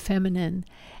own their feminine.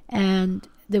 And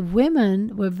the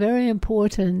women were very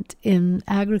important in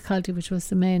agriculture, which was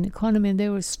the main economy, and they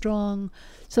were strong.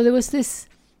 So there was this,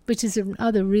 which is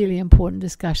another really important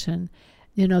discussion,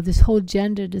 this whole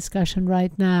gender discussion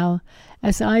right now.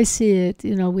 As I see it,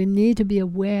 we need to be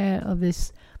aware of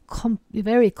this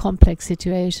very complex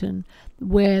situation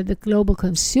where the global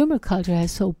consumer culture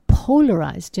has so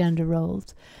polarized gender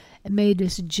roles, made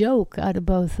this joke out of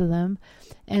both of them.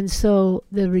 And so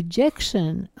the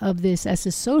rejection of this as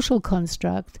a social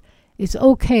construct is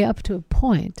okay up to a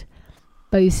point.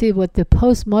 But you see, what the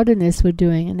postmodernists were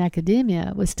doing in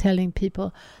academia was telling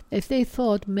people if they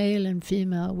thought male and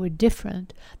female were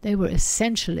different, they were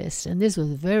essentialists. And this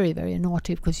was very, very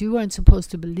naughty, because you weren't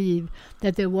supposed to believe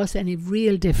that there was any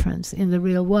real difference in the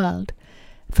real world.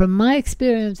 From my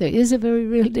experience, there is a very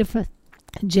real difference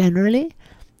generally,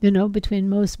 between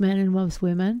most men and most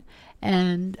women.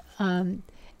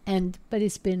 But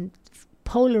it's been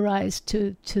polarized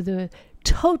to the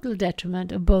total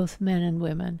detriment of both men and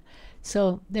women.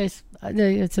 So it's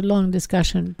a long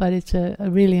discussion, but it's a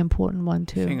really important one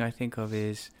too. The thing I think of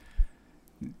is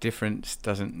difference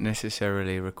doesn't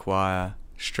necessarily require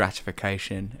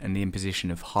stratification and the imposition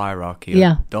of hierarchy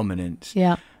or dominance.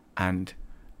 Yeah. And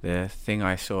the thing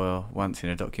I saw once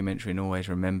in a documentary and always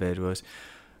remembered was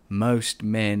most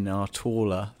men are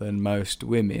taller than most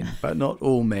women, but not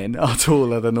all men are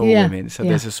taller than all women. So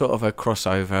there's a sort of a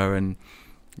crossover, and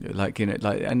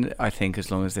and I think as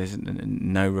long as there's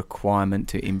no requirement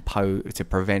to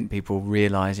prevent people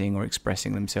realizing or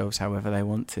expressing themselves however they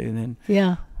want to,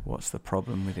 then what's the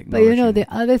problem with acknowledging? But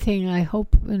the other thing I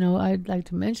hope, I'd like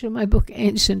to mention in my book,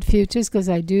 Ancient Futures, because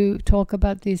I do talk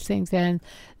about these things. And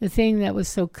the thing that was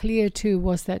so clear too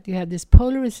was that you had this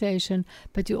polarization,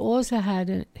 but you also had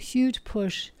a huge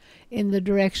push in the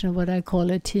direction of what I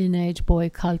call a teenage boy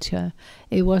culture.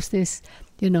 It was this,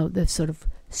 the sort of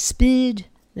speed,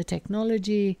 the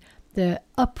technology, the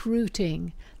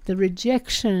uprooting, the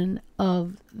rejection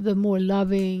of the more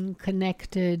loving,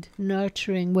 connected,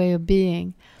 nurturing way of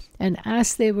being. And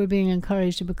as they were being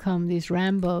encouraged to become these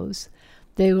Rambos,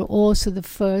 they were also the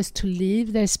first to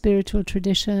leave their spiritual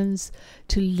traditions,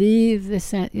 to leave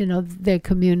their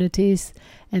communities,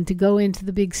 and to go into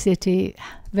the big city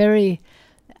very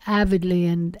avidly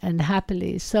and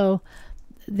happily. So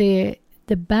the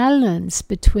balance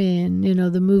between,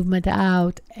 the movement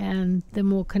out and the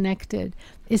more connected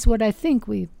is what I think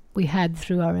we had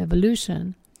through our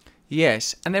evolution.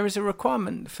 Yes, and there is a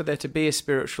requirement for there to be a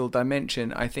spiritual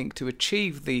dimension, I think, to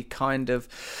achieve the kind of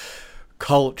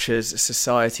cultures,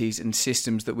 societies and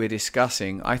systems that we're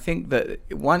discussing. I think that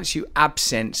once you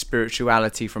absent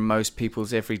spirituality from most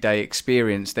people's everyday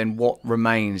experience, then what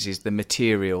remains is the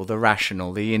material, the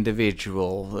rational, the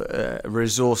individual,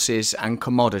 resources and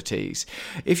commodities.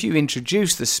 If you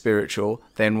introduce the spiritual,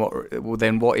 then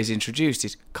what is introduced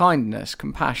is kindness,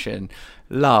 compassion,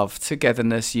 love,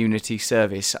 togetherness, unity,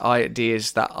 service,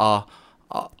 ideas that are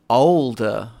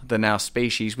older than our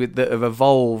species, that have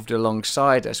evolved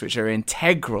alongside us, which are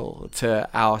integral to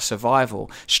our survival,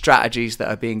 strategies that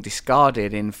are being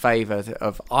discarded in favour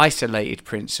of isolated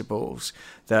principles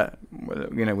that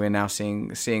we're now seeing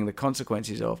the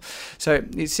consequences of. So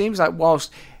it seems like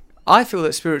whilst I feel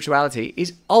that spirituality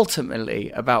is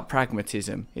ultimately about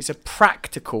pragmatism, it's a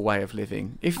practical way of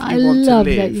living. If you want to live, I love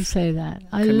that you say that.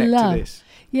 Connect to this.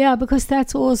 Yeah, because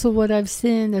that's also what I've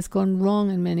seen that's gone wrong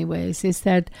in many ways, is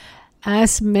that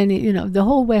as many, the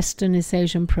whole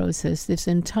westernization process, this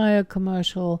entire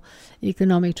commercial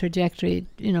economic trajectory,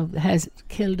 has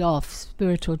killed off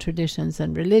spiritual traditions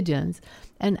and religions.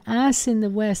 And as in the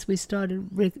West, we started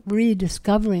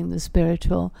rediscovering the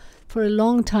spiritual. For a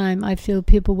long time, I feel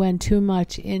people went too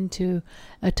much into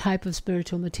a type of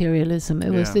spiritual materialism.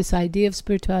 It was this idea of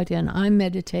spirituality, and I'm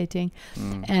meditating,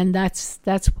 and that's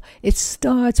it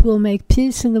starts. We'll make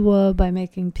peace in the world by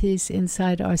making peace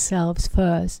inside ourselves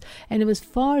first. And it was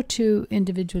far too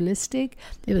individualistic.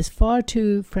 It was far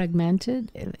too fragmented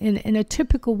in a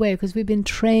typical way, because we've been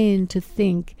trained to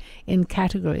think in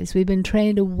categories. We've been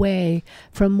trained away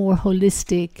from more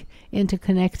holistic,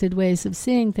 interconnected ways of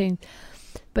seeing things.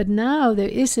 But now there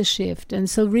is a shift. And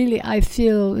so really I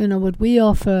feel, what we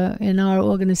offer in our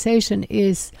organization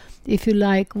is, if you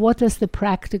like, what does the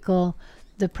practical,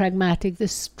 the pragmatic, the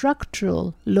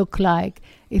structural look like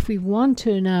if we want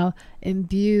to now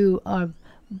imbue our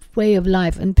way of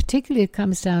life? And particularly it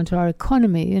comes down to our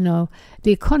economy.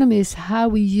 The economy is how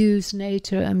we use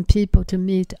nature and people to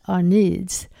meet our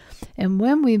needs. And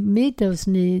when we meet those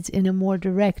needs in a more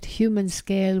direct human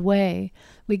scale way,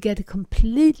 we get a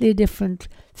completely different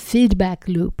feedback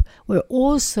loop. We're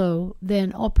also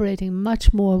then operating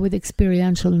much more with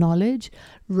experiential knowledge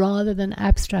rather than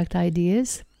abstract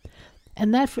ideas.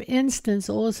 And that, for instance,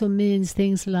 also means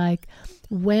things like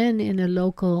when in a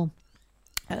local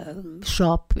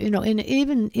shop,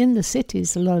 even in the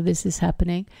cities, a lot of this is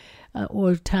happening,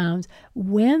 or towns,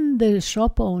 when the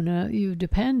shop owner you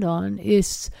depend on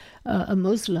is a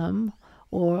Muslim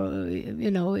or,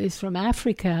 is from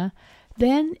Africa,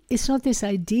 then it's not this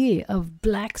idea of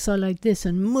blacks are like this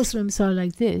and Muslims are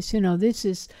like this. This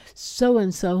is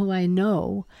so-and-so who I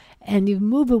know. And you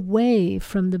move away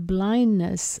from the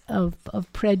blindness of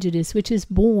prejudice, which is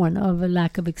born of a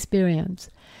lack of experience.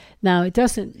 Now, it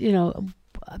doesn't,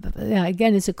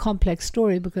 again, it's a complex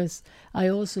story, because I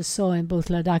also saw in both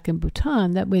Ladakh and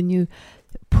Bhutan that when you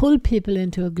pull people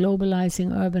into a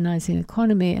globalizing, urbanizing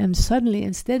economy, and suddenly,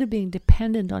 instead of being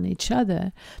dependent on each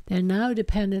other, they're now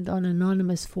dependent on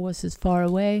anonymous forces far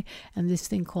away, and this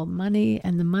thing called money,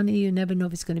 and the money, you never know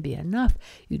if it's going to be enough.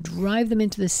 You drive them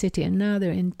into the city, and now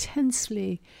they're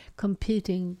intensely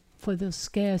competing for those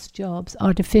scarce jobs,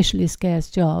 artificially scarce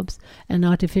jobs, and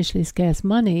artificially scarce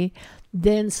money.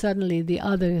 Then suddenly the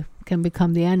other can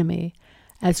become the enemy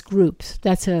as groups.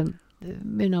 That's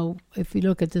if we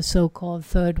look at the so-called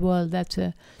third world, that's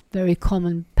a very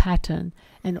common pattern.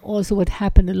 And also what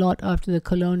happened a lot after the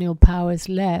colonial powers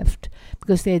left,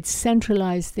 because they had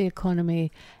centralized the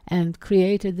economy and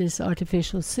created this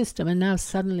artificial system, and now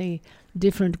suddenly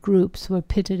different groups were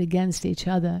pitted against each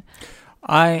other.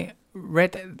 I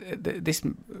read this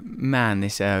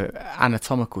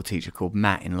anatomical teacher called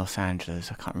Matt in Los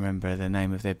Angeles. I can't remember the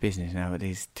name of their business now, but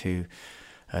these two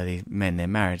these men, they're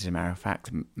married as a matter of fact,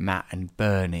 Matt and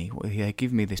Bernie. They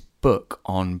give me this book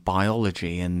on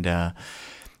biology, and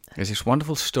there's this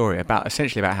wonderful story about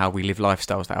how we live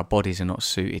lifestyles that our bodies are not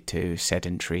suited to,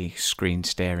 sedentary,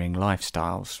 screen-staring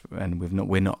lifestyles, and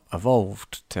we're not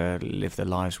evolved to live the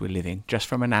lives we're living, just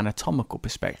from an anatomical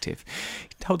perspective.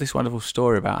 He told this wonderful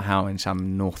story about how in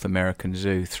some North American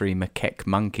zoo, 3 macaque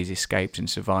monkeys escaped and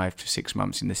survived for 6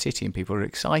 months in the city, and people are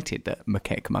excited that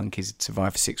macaque monkeys had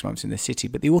survived for 6 months in the city.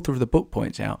 But the author of the book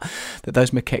points out that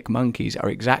those macaque monkeys are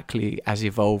exactly as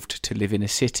evolved to live in a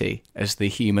city as the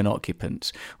human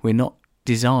occupants. We're not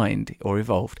designed or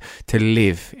evolved to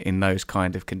live in those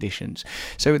kind of conditions.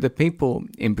 So the people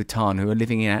in Bhutan who are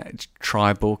living in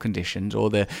tribal conditions, or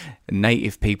the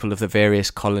native people of the various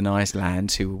colonized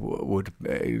lands who would,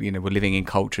 were living in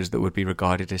cultures that would be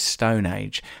regarded as Stone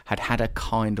Age, had a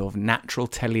kind of natural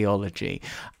teleology,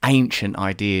 ancient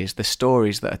ideas, the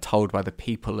stories that are told by the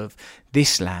people of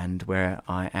this land where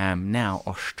I am now,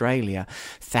 Australia,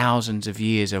 thousands of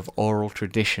years of oral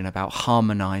tradition about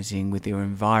harmonizing with your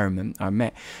environment. I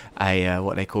met a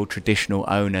what they call traditional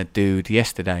owner dude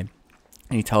yesterday.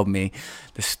 And he told me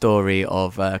the story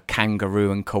of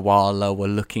kangaroo and koala were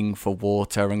looking for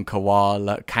water, and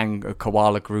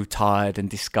koala grew tired and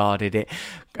discarded it.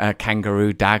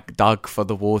 Kangaroo dug for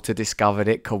the water, discovered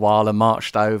it. Koala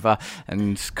marched over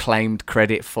and claimed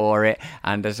credit for it,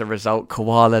 and as a result,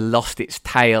 koala lost its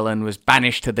tail and was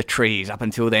banished to the trees. Up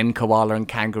until then, koala and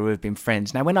kangaroo have been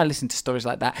friends. Now, when I listen to stories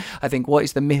like that, I think,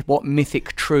 what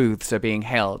mythic truths are being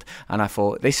held? And I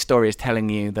thought, this story is telling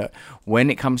you that when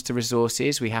it comes to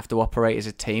resources, we have to operate as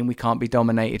a team. We can't be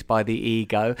dominated by the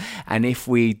ego, and if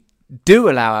we do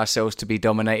allow ourselves to be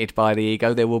dominated by the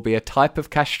ego, there will be a type of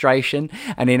castration,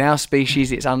 and in our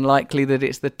species it's unlikely that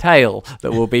it's the tail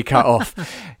that will be cut off.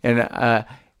 And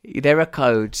there are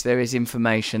codes, there is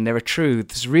information, there are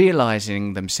truths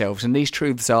realizing themselves, and these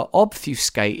truths are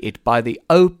obfuscated by the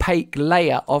opaque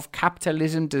layer of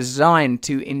capitalism designed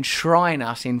to enshrine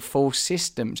us in false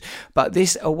systems. But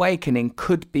this awakening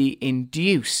could be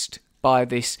induced by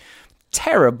this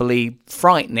terribly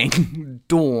frightening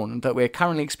dawn that we're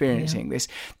currently experiencing, this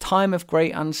time of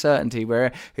great uncertainty,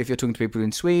 where if you're talking to people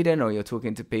in Sweden, or you're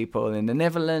talking to people in the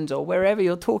Netherlands, or wherever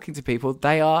you're talking to people,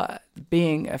 they are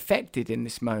being affected in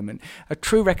this moment. A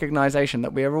true recognition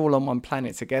that we are all on one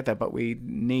planet together, but we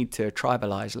need to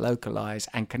tribalize, localize,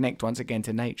 and connect once again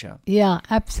to nature. Yeah,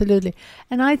 absolutely.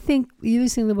 And I think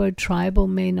using the word tribal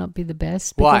may not be the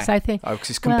best. Because Why? I think, because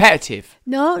it's competitive.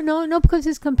 No, not because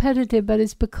it's competitive, but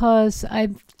it's because I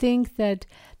think that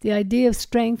the idea of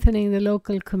strengthening the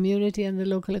local community and the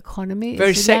local economy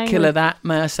very is secular, that,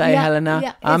 may I say, Helena?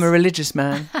 Yeah, I'm a religious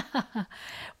man.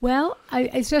 Well,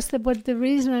 it's just that the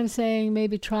reason I'm saying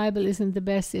maybe tribal isn't the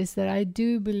best is that I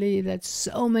do believe that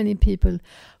so many people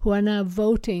who are now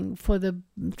voting for the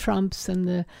Trumps and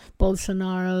the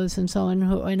Bolsonaros and so on,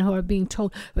 who are being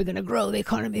told, we're going to grow the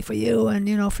economy for you,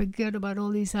 and, forget about all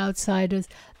these outsiders.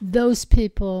 Those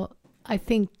people I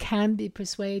think, can be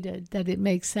persuaded that it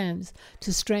makes sense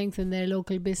to strengthen their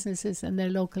local businesses and their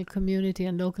local community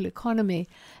and local economy.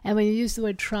 And when you use the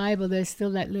word tribal, there's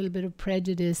still that little bit of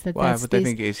prejudice that Why would they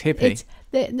think it is hippie?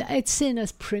 It's seen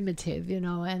as primitive,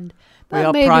 and we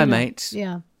are primates.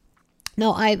 Yeah.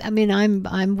 No, I mean,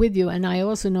 I'm with you, and I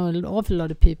also know an awful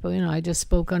lot of people. I just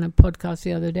spoke on a podcast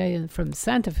the other day from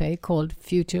Santa Fe called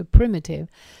Future Primitive.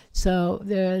 So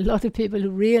there are a lot of people who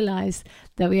realize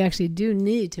that we actually do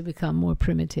need to become more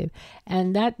primitive,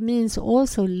 and that means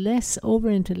also less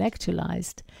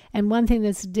over-intellectualized. And one thing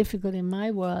that's difficult in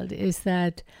my world is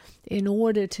that in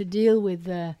order to deal with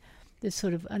the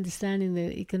sort of understanding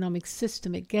the economic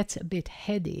system, it gets a bit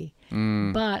heady.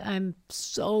 But I'm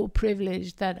so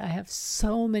privileged that I have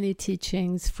so many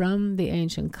teachings from the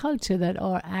ancient culture that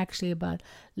are actually about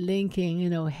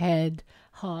linking, head,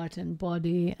 heart, and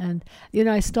body. And,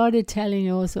 I started telling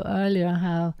you also earlier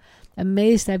how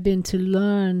amazed I've been to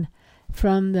learn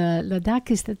from the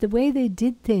Ladakhis that the way they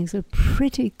did things were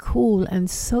pretty cool. And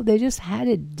so they just had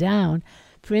it down.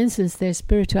 For instance, their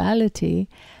spirituality,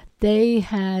 they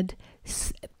had...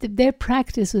 Their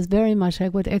practice was very much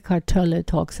like what Eckhart Tolle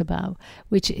talks about,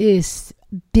 which is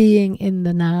being in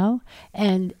the now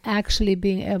and actually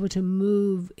being able to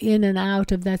move in and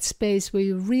out of that space where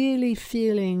you really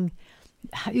feel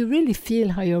how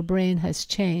your brain has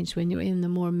changed when you're in the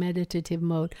more meditative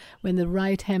mode, when the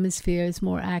right hemisphere is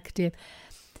more active.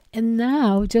 And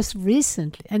now, just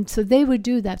recently, and so they would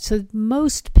do that. So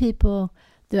most people...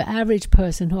 The average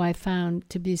person who I found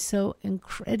to be so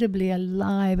incredibly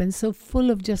alive and so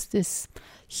full of just this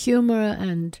humor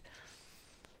and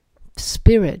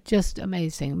spirit, just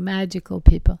amazing, magical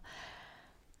people.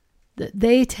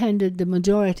 The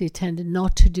majority tended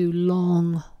not to do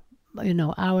long,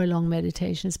 hour-long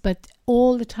meditations, but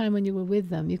all the time when you were with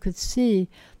them, you could see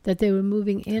that they were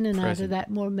moving in and out of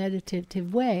that more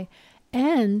meditative way.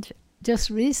 And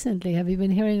just recently, have you been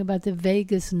hearing about the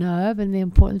vagus nerve and the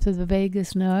importance of the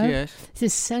vagus nerve? Yes. It's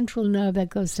this central nerve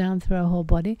that goes down through our whole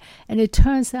body. And it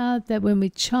turns out that when we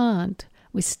chant,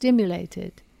 we stimulate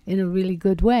it in a really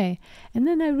good way. And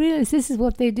then I realized this is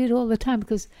what they did all the time,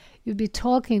 because you'd be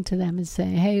talking to them and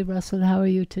saying, "Hey, Russell, how are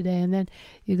you today?" And then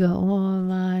you go, "Om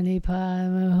Mani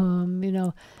Padme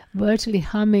Hum," virtually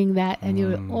humming that, and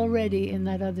you're already in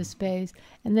that other space.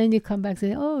 And then you come back and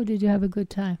say, "Oh, did you have a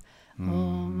good time?"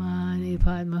 Om Mani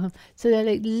Padme Hum. So they're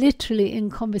like literally in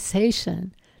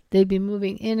conversation. They'd be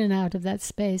moving in and out of that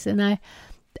space. And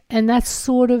that's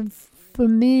sort of, for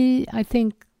me, I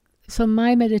think, so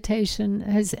my meditation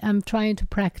I'm trying to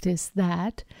practice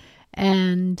that.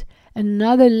 And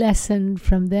another lesson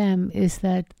from them is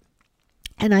that,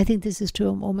 and I think this is true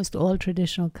of almost all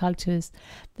traditional cultures,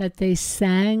 that they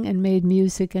sang and made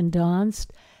music and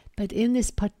danced, but in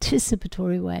this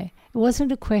participatory way. It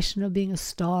wasn't a question of being a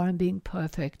star and being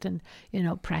perfect and,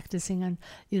 practicing and,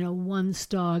 one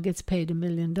star gets paid $1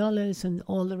 million and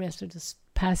all the rest are just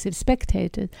passive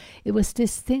spectators. It was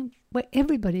this thing where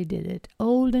everybody did it,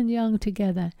 old and young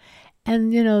together.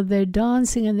 And, they're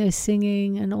dancing and they're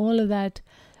singing, and all of that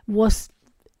was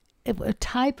a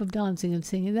type of dancing and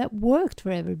singing that worked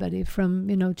for everybody, from,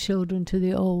 children to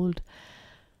the old.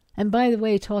 And by the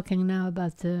way, talking now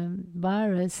about the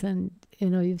virus, and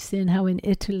you've seen how in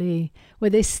Italy, where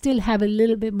they still have a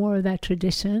little bit more of that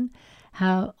tradition,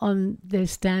 how they're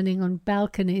standing on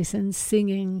balconies and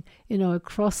singing,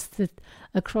 across the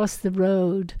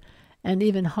road, and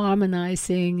even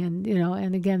harmonizing, and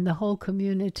and again the whole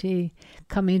community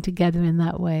coming together in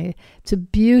that way. It's a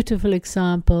beautiful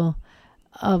example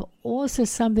of also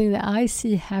something that I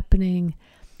see happening.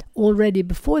 Already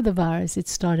before the virus, it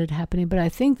started happening, but I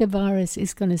think the virus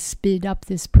is going to speed up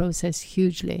this process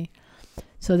hugely.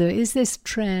 So there is this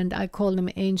trend, I call them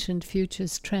ancient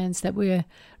futures trends, that we're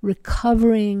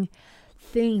recovering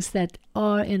things that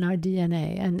are in our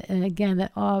DNA, and again,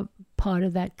 that are part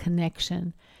of that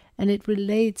connection. And it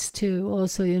relates to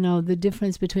also, the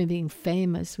difference between being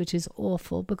famous, which is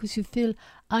awful because you feel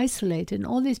isolated, and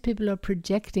all these people are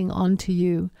projecting onto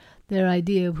you their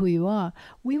idea of who you are.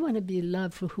 We want to be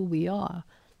loved for who we are,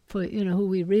 for who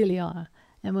we really are.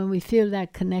 And when we feel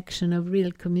that connection of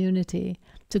real community,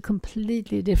 it's a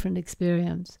completely different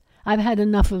experience. I've had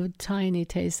enough of a tiny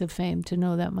taste of fame to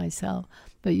know that myself.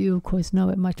 but you, of course, know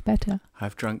it much better.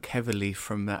 I've drunk heavily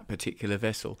from that particular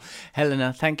vessel.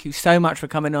 Helena, thank you so much for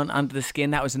coming on Under the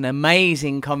Skin. That was an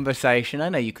amazing conversation. I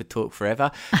know you could talk forever.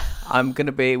 We're going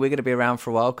to be around for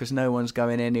a while because no one's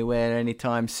going anywhere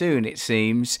anytime soon, it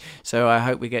seems. So I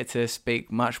hope we get to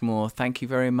speak much more. Thank you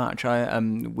very much.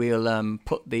 We'll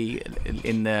put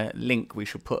in the link. We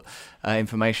should put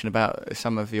information about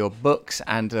some of your books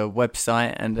and a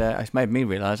website. And it's made me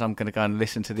realise I'm going to go and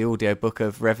listen to the audiobook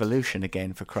of Revolution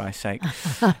again, for Christ's sake.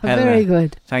 Very good.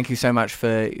 Thank you so much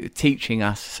for teaching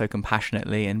us so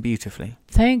compassionately and beautifully.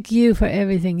 Thank you for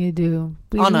everything you do.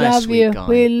 We Aren't I a love sweet you. guy?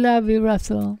 We love you,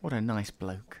 Russell. What a nice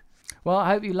bloke. Well, I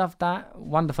hope you loved that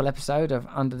wonderful episode of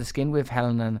Under the Skin with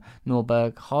Helena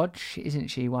Norberg Hodge. Isn't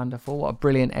she wonderful? What a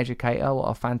brilliant educator. What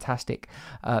a fantastic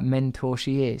mentor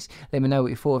she is. Let me know what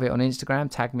you thought of it on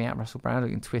Instagram. Tag me at Russell Brown. Or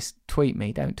you can tweet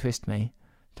me. Don't twist me.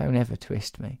 Don't ever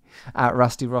twist me. At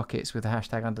Rusty Rockets with the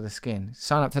hashtag Under the Skin.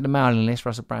 Sign up to the mailing list,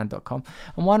 russellbrand.com.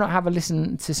 And why not have a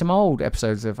listen to some old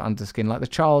episodes of Under the Skin, like the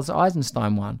Charles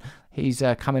Eisenstein one. He's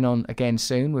coming on again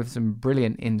soon with some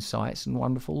brilliant insights and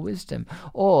wonderful wisdom.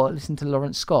 Or listen to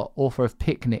Lawrence Scott, author of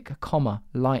Picnic,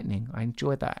 Lightning. I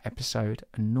enjoyed that episode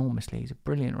enormously. He's a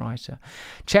brilliant writer.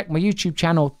 Check my YouTube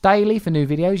channel daily for new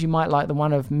videos. You might like the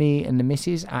one of me and the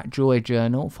missus at Joy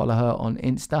Journal. Follow her on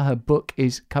Insta. Her book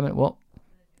is coming, what?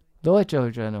 The Joy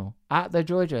Journal. At the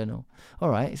Joy Journal. All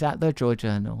right, it's at the Joy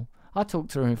Journal. I talk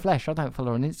to her in flesh. I don't follow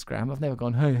her on Instagram. I've never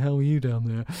gone, hey, how are you down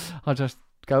there? I just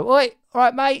go, oi, all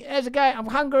right, mate, there's a game. I'm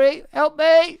hungry. Help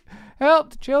me. Help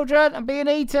the children. I'm being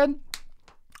eaten.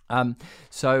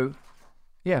 So,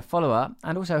 yeah, follow her.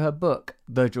 And also her book,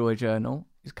 The Joy Journal,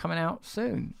 is coming out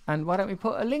soon. And why don't we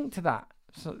put a link to that?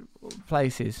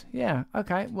 Places. Yeah,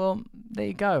 okay, well, there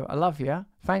you go. I love you.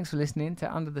 Thanks for listening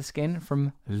to Under the Skin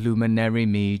from Luminary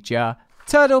Media.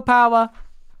 Turtle Power.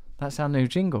 That's our new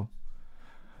jingle.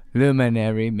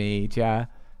 Luminary Media.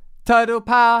 Turtle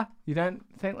Power. You don't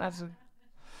think that's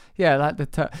yeah, like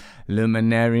the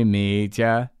Luminary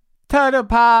Media. Turtle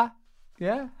Power.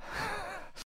 Yeah.